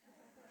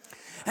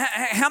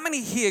 How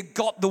many here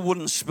got the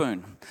wooden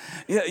spoon?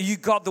 Yeah, you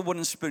got the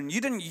wooden spoon. You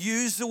didn't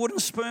use the wooden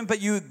spoon, but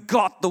you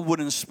got the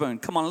wooden spoon.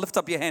 Come on, lift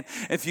up your hand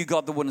if you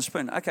got the wooden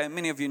spoon. Okay,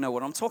 many of you know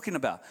what I'm talking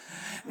about.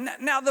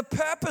 Now, the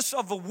purpose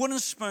of a wooden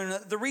spoon,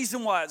 the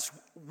reason why it's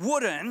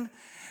wooden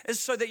is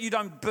so that you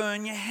don't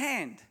burn your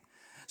hand.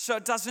 So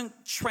it doesn't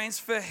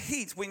transfer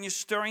heat when you're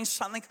stirring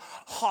something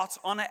hot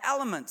on an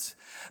element.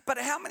 But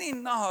how many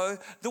know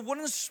the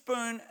wooden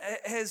spoon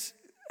has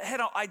had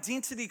an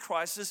identity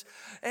crisis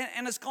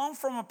and it's gone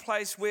from a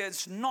place where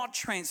it's not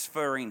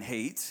transferring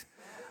heat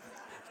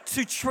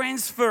to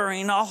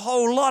transferring a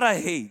whole lot of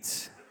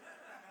heat.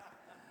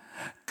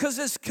 Because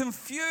it's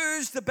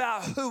confused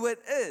about who it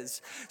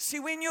is. See,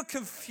 when you're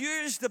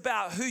confused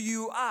about who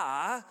you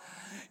are,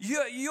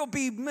 you'll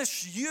be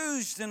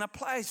misused in a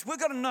place. We've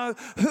got to know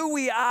who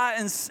we are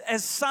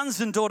as sons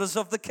and daughters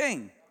of the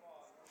King.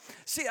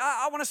 See,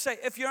 I want to say,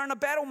 if you're in a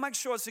battle, make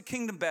sure it's a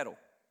kingdom battle.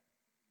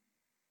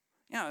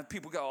 You know,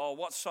 people go, oh,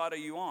 what side are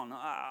you on?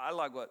 I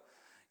like what,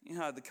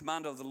 the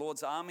commander of the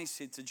Lord's army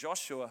said to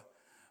Joshua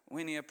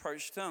when he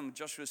approached him.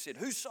 Joshua said,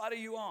 whose side are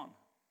you on?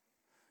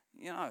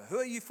 Who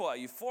are you for? Are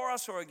you for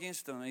us or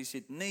against them? And he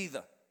said,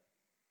 neither.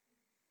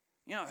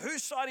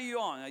 Whose side are you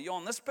on? Are you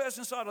on this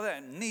person's side or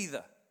that?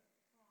 Neither.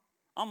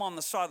 I'm on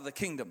the side of the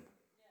kingdom.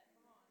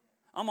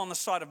 I'm on the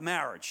side of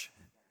marriage.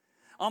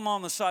 I'm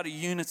on the side of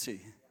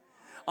unity.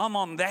 I'm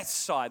on that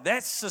side.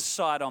 That's the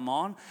side I'm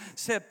on.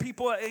 So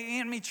the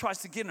enemy tries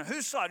to get in.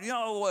 Whose side?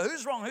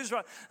 Who's wrong? Who's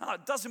right? No,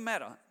 it doesn't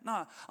matter.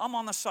 No, I'm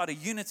on the side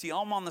of unity.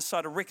 I'm on the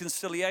side of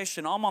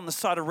reconciliation. I'm on the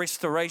side of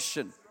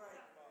restoration.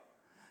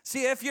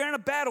 See, if you're in a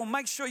battle,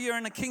 make sure you're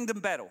in a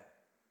kingdom battle.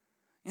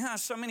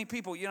 So many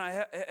people,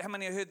 how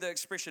many have heard the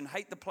expression,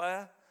 hate the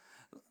player,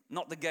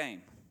 not the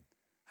game?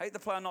 Hate the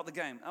player, not the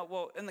game.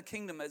 Well, in the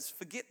kingdom, it's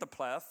forget the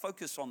player,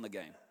 focus on the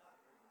game.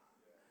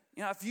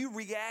 If you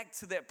react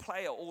to that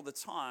player all the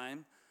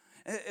time,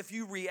 if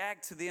you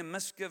react to their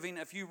misgiving,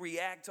 if you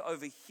react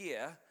over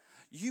here,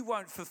 you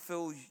won't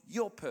fulfill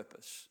your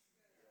purpose.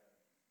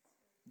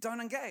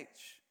 Don't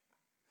engage.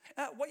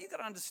 What you got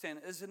to understand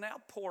is an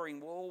outpouring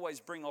will always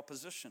bring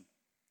opposition.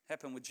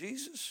 Happened with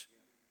Jesus,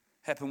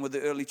 happened with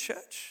the early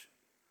church.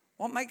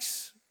 What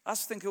makes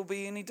us think it'll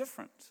be any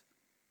different?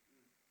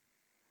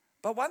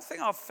 But one thing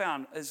I've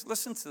found is,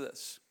 listen to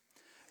this.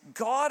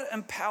 God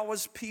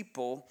empowers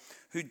people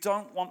who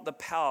don't want the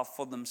power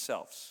for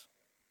themselves.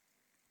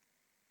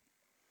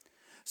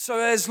 So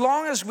as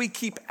long as we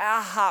keep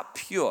our heart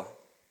pure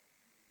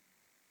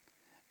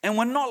and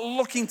we're not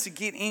looking to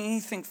get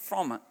anything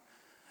from it,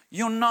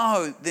 you'll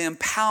know the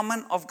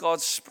empowerment of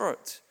God's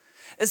Spirit.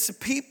 It's the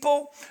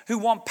people who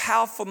want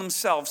power for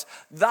themselves.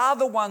 They're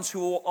the ones who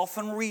will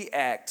often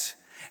react,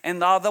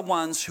 and they're the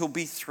ones who'll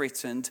be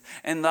threatened,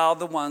 and they're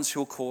the ones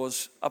who'll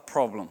cause a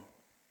problem.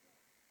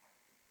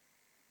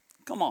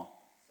 Come on.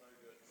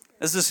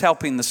 Is this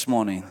helping this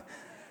morning?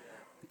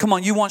 Come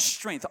on, you want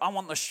strength. I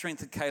want the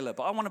strength of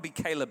Caleb. I want to be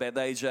Caleb at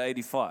the age of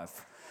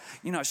 85.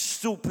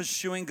 Still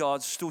pursuing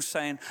God, still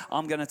saying,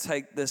 I'm going to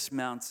take this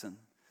mountain.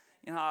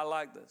 I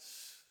like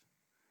this.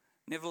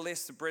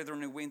 Nevertheless, the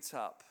brethren who went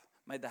up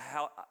made the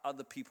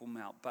other people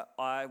mount. But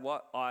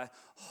I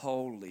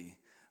wholly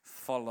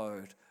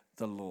followed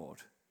the Lord.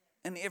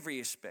 In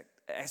every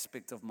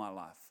aspect of my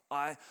life,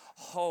 I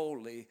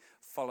wholly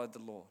followed the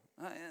Lord.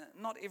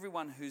 Not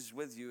everyone who's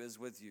with you is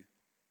with you.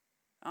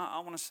 I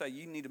want to say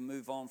you need to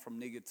move on from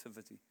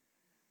negativity.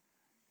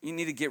 You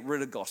need to get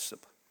rid of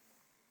gossip.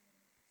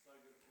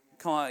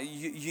 Come on,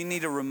 you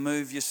need to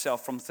remove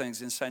yourself from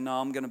things and say, no,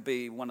 I'm going to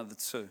be one of the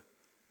two.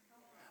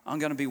 I'm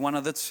going to be one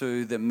of the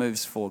two that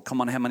moves forward.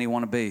 Come on, how many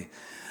want to be?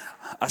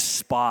 A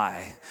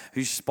spy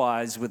who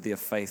spies with their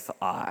faith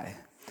eye.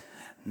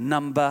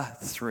 Number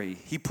 3,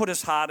 he put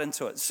his heart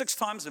into it. 6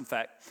 times, in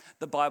fact,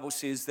 the Bible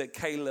says that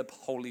Caleb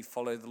wholly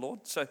followed the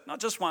Lord. So not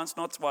just once,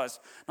 not twice,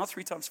 not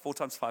 3 times, 4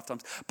 times, 5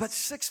 times, but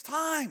 6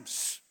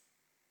 times.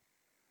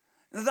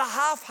 The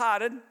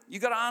half-hearted, you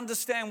got to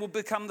understand, will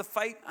become the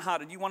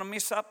faint-hearted. You want to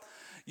mess up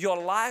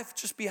your life?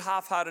 Just be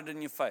half-hearted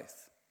in your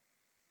faith.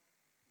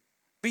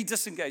 Be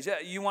disengaged.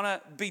 You want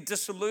to be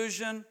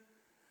disillusioned,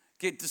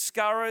 get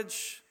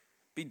discouraged,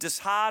 be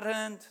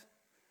disheartened.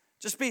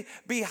 Just be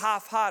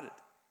half-hearted.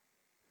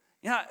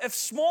 If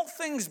small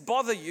things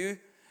bother you,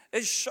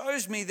 it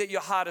shows me that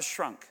your heart has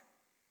shrunk.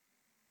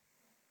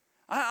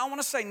 I want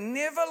to say,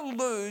 never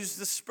lose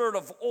the spirit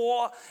of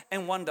awe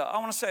and wonder. I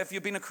want to say, if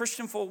you've been a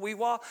Christian for a wee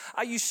while,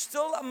 are you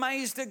still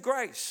amazed at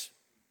grace?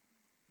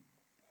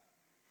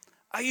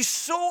 Are you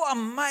so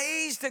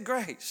amazed at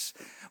grace?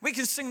 We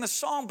can sing the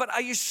song, but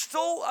are you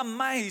still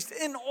amazed,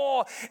 in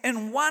awe,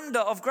 in wonder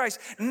of grace?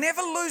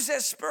 Never lose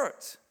that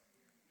spirit.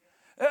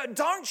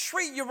 Don't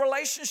treat your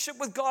relationship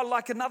with God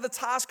like another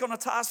task on a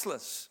task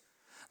list.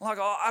 Like,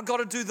 oh, I've got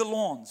to do the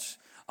lawns.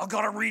 I've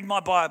got to read my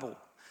Bible.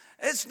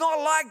 It's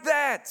not like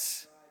that.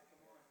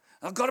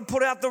 I've got to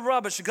put out the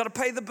rubbish. I've got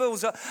to pay the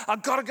bills.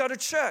 I've got to go to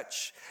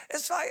church.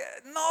 It's like,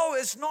 no,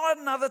 it's not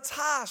another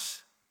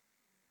task.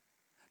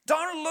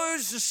 Don't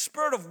lose the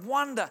spirit of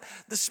wonder,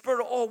 the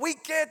spirit of awe. We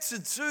get to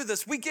do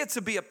this. We get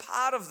to be a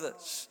part of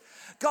this.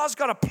 God's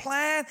got a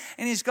plan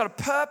and He's got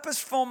a purpose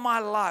for my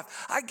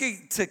life. I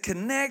get to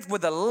connect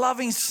with a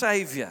loving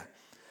Savior.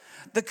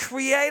 The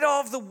Creator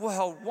of the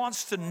world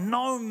wants to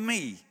know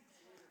me.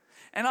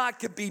 and I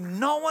could be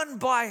known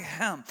by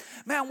Him.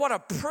 Man, what a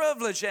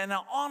privilege and an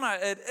honor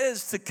it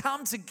is to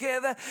come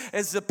together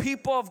as the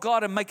people of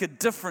God and make a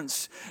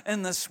difference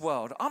in this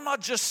world. I'm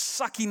not just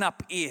sucking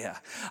up air.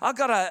 I've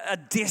got a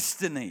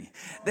destiny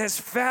that's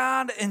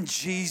found in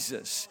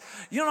Jesus.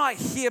 You're not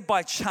here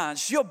by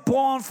chance. You're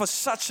born for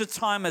such a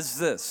time as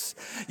this.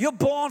 You're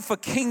born for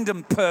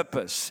kingdom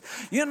purpose.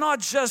 You're not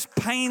just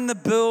paying the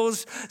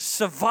bills,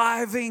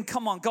 surviving.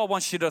 Come on, God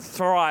wants you to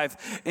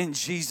thrive in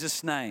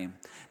Jesus' name.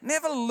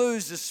 Never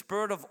lose the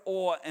spirit of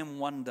awe and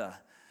wonder.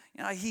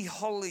 You know, he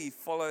wholly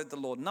followed the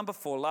Lord. Number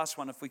 4, last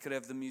one, if we could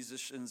have the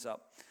musicians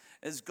up,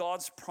 is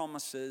God's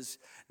promises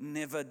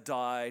never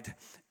died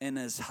in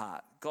his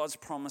heart. God's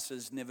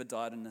promises never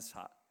died in his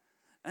heart.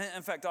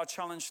 In fact, I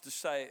challenge to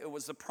say it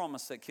was the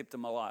promise that kept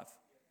him alive.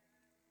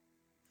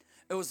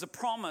 It was the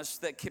promise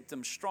that kept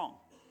him strong.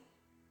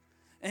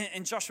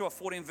 In Joshua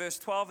 14 verse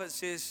 12 it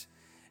says,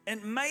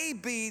 "It may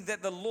be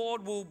that the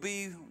Lord will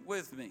be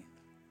with me."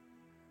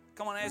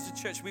 Come on, as a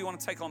church, we want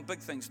to take on big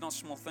things, not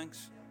small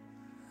things.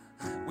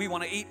 We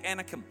want to eat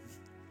Anakim.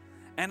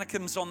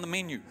 Anakim's on the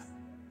menu.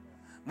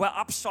 We're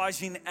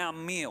upsizing our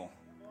meal.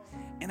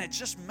 And it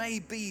just may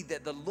be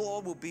that the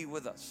Lord will be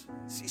with us.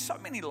 See, so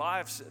many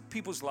lives,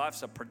 people's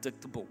lives are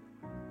predictable.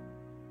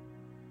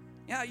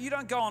 You know, you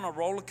don't go on a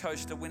roller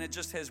coaster when it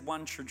just has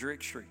one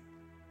trajectory.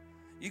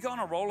 You go on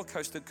a roller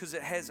coaster because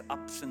it has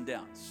ups and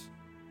downs.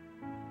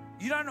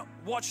 You don't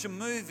watch a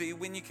movie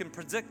when you can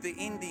predict the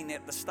ending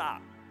at the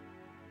start.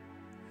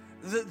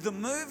 The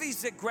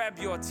movies that grab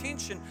your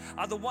attention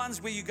are the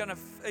ones where you're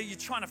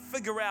trying to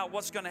figure out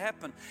what's going to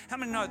happen. How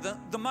many know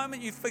the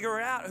moment you figure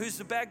out who's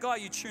the bad guy,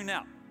 you tune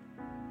out?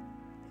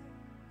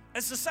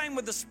 It's the same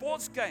with the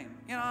sports game.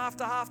 You know,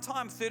 after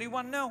halftime,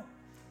 31-0.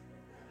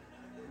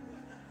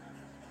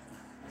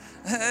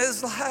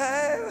 It's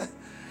like,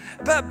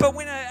 but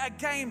when a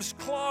game's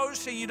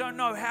close and you don't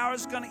know how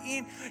it's going to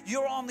end,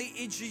 you're on the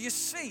edge of your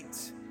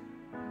seat.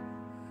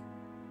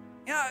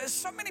 You know,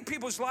 so many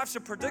people's lives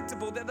are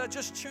predictable that they're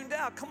just tuned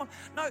out. Come on,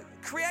 no,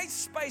 create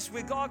space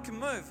where God can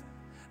move.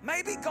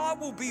 Maybe God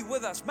will be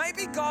with us.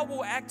 Maybe God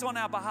will act on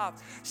our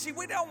behalf. See,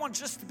 we don't want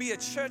just to be a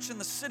church in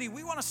the city.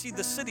 We want to see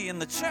the city in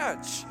the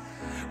church.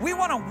 We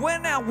want to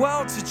win our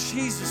world to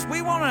Jesus.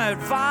 We want to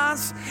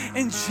advance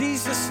in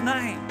Jesus'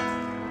 name.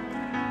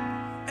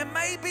 And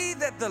maybe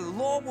that the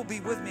Lord will be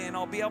with me and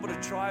I'll be able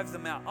to drive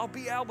them out. I'll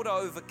be able to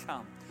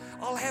overcome.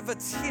 I'll have a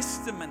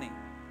testimony.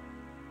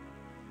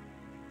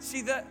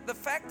 See, the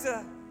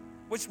factor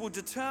which will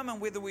determine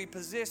whether we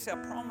possess our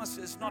promise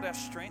is not our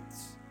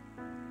strengths.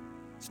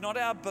 It's not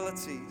our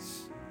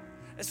abilities.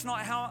 It's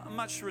not how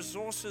much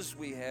resources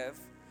we have.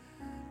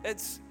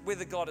 It's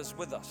whether God is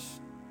with us.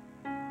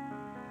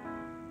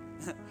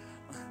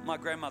 My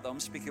grandmother,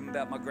 I'm speaking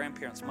about my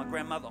grandparents. My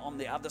grandmother on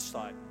the other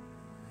side,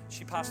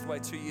 she passed away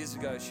 2 years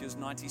ago. She was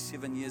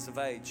 97 years of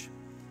age.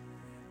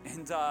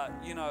 And,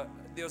 you know,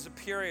 there was a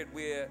period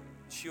where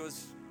she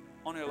was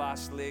on her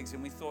last legs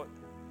and we thought,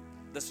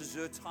 this is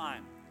her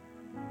time.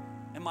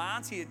 And my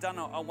auntie had done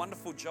a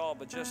wonderful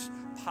job of just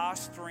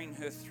pastoring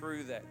her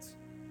through that,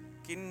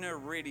 getting her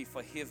ready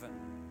for heaven,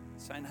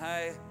 saying,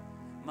 hey,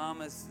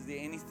 Mum, is there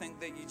anything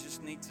that you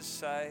just need to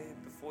say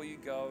before you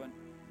go? And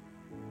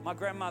my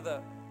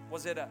grandmother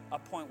was at a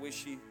point where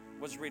she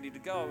was ready to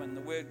go, and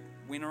the word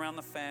went around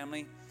the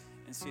family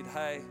and said,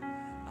 hey,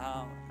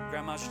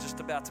 Grandma's just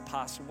about to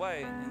pass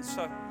away. And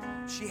so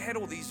she had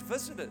all these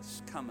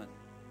visitors coming,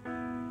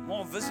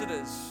 more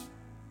visitors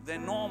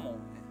than normal.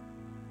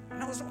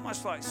 And it was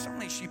almost like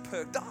suddenly she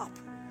perked up.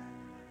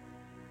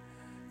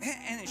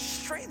 And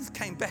strength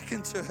came back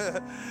into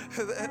her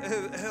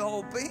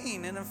whole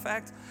being. And in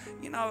fact,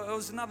 you know, it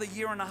was another 1.5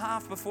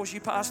 years before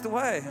she passed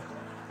away.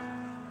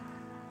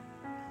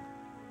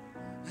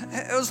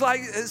 It was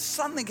like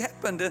something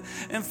happened.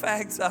 In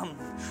fact,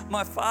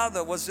 my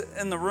father was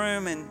in the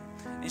room and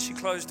she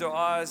closed her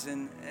eyes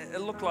and it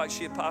looked like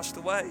she had passed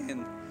away.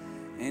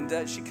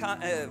 And she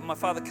can't. My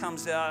father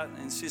comes out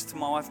and says to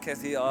my wife,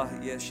 Kathy, oh,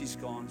 yeah, she's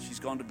gone. She's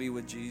gone to be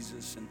with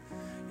Jesus. And,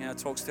 you know,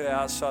 talks to her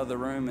outside the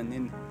room.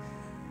 And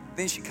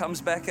then she comes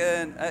back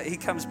in. He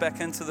comes back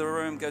into the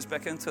room, goes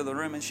back into the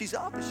room. And she's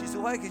up and she's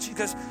awake. And he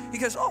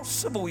goes, oh,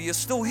 Sybil, you're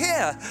still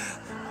here.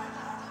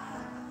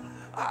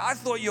 I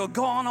thought you were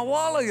gone a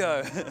while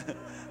ago.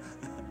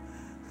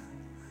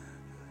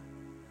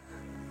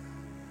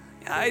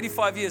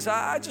 85 years.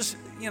 I just,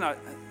 you know,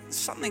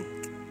 something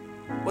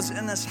was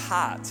in his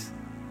heart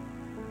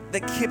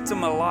that kept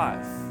him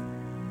alive.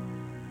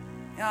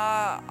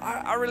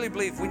 I really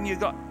believe when you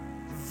got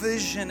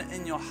vision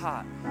in your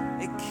heart,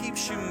 it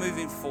keeps you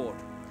moving forward.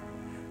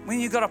 When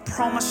you got a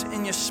promise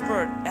in your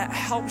spirit, it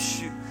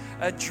helps you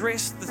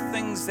address the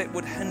things that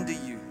would hinder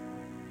you.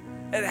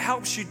 It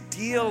helps you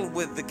deal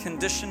with the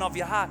condition of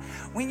your heart.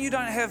 When you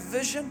don't have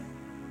vision,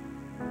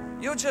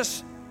 you'll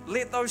just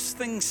let those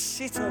things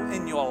settle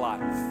in your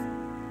life.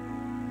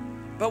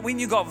 But when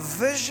you got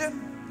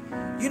vision,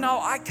 you know,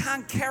 I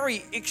can't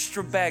carry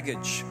extra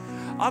baggage.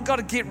 I've got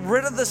to get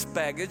rid of this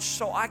baggage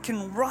so I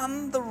can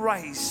run the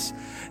race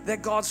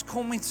that God's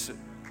called me to.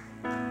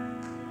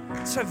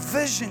 So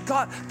vision,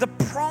 God, the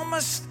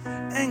promise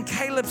in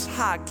Caleb's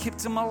heart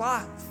kept him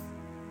alive.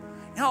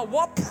 Now,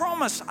 what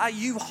promise are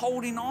you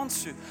holding on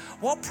to?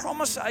 What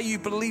promise are you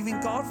believing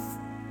God for?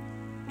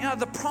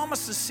 The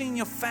promise of seeing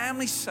your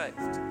family saved.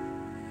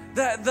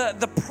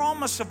 The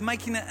promise of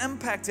making an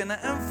impact and an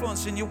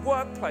influence in your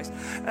workplace.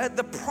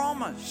 The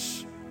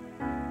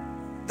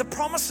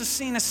promise of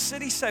seeing a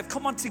city saved.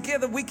 Come on,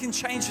 together we can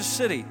change a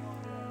city.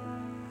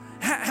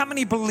 How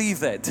many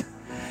believe that?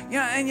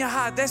 In your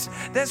heart,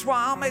 that's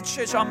why I'm at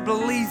church. I'm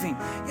believing.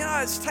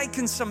 It's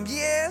taken some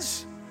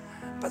years,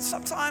 but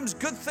sometimes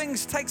good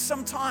things take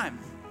some time.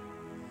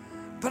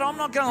 But I'm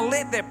not going to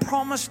let that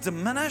promise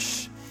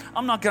diminish.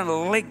 I'm not going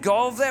to let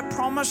go of that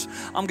promise.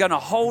 I'm going to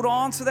hold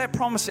on to that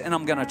promise, and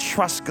I'm going to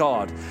trust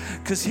God,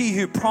 because He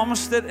who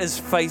promised it is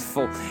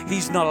faithful.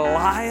 He's not a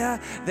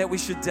liar that we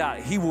should doubt.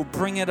 He will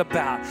bring it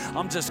about.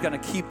 I'm just going to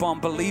keep on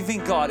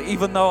believing God,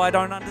 even though I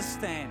don't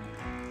understand.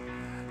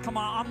 Come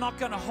on, I'm not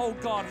going to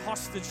hold God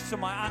hostage to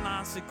my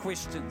unanswered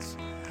questions.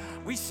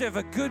 We serve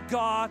a good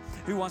God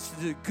who wants to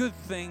do good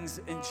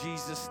things in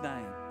Jesus'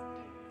 name.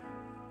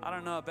 I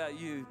don't know about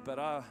you, but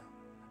I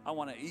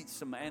want to eat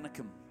some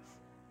Anakim.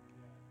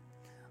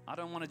 I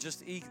don't want to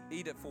just eat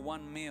it for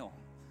one meal.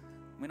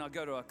 When I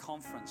go to a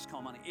conference,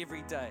 come on,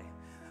 every day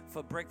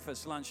for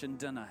breakfast, lunch, and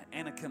dinner,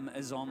 Anakim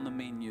is on the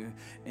menu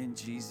in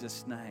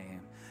Jesus'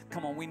 name.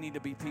 Come on, we need to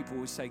be people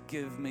who say,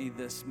 give me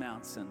this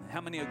mountain. How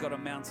many have got a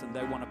mountain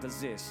they want to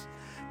possess?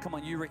 Come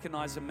on, you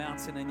recognize a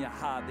mountain in your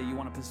heart that you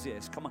want to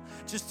possess. Come on,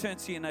 just turn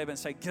to your neighbor and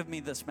say, give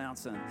me this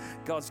mountain.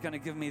 God's going to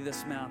give me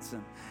this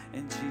mountain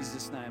in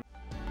Jesus' name.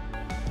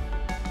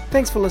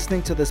 Thanks for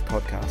listening to this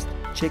podcast.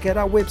 Check out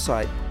our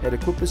website at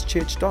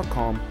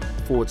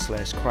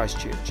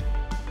equipperschurch.com/Christchurch.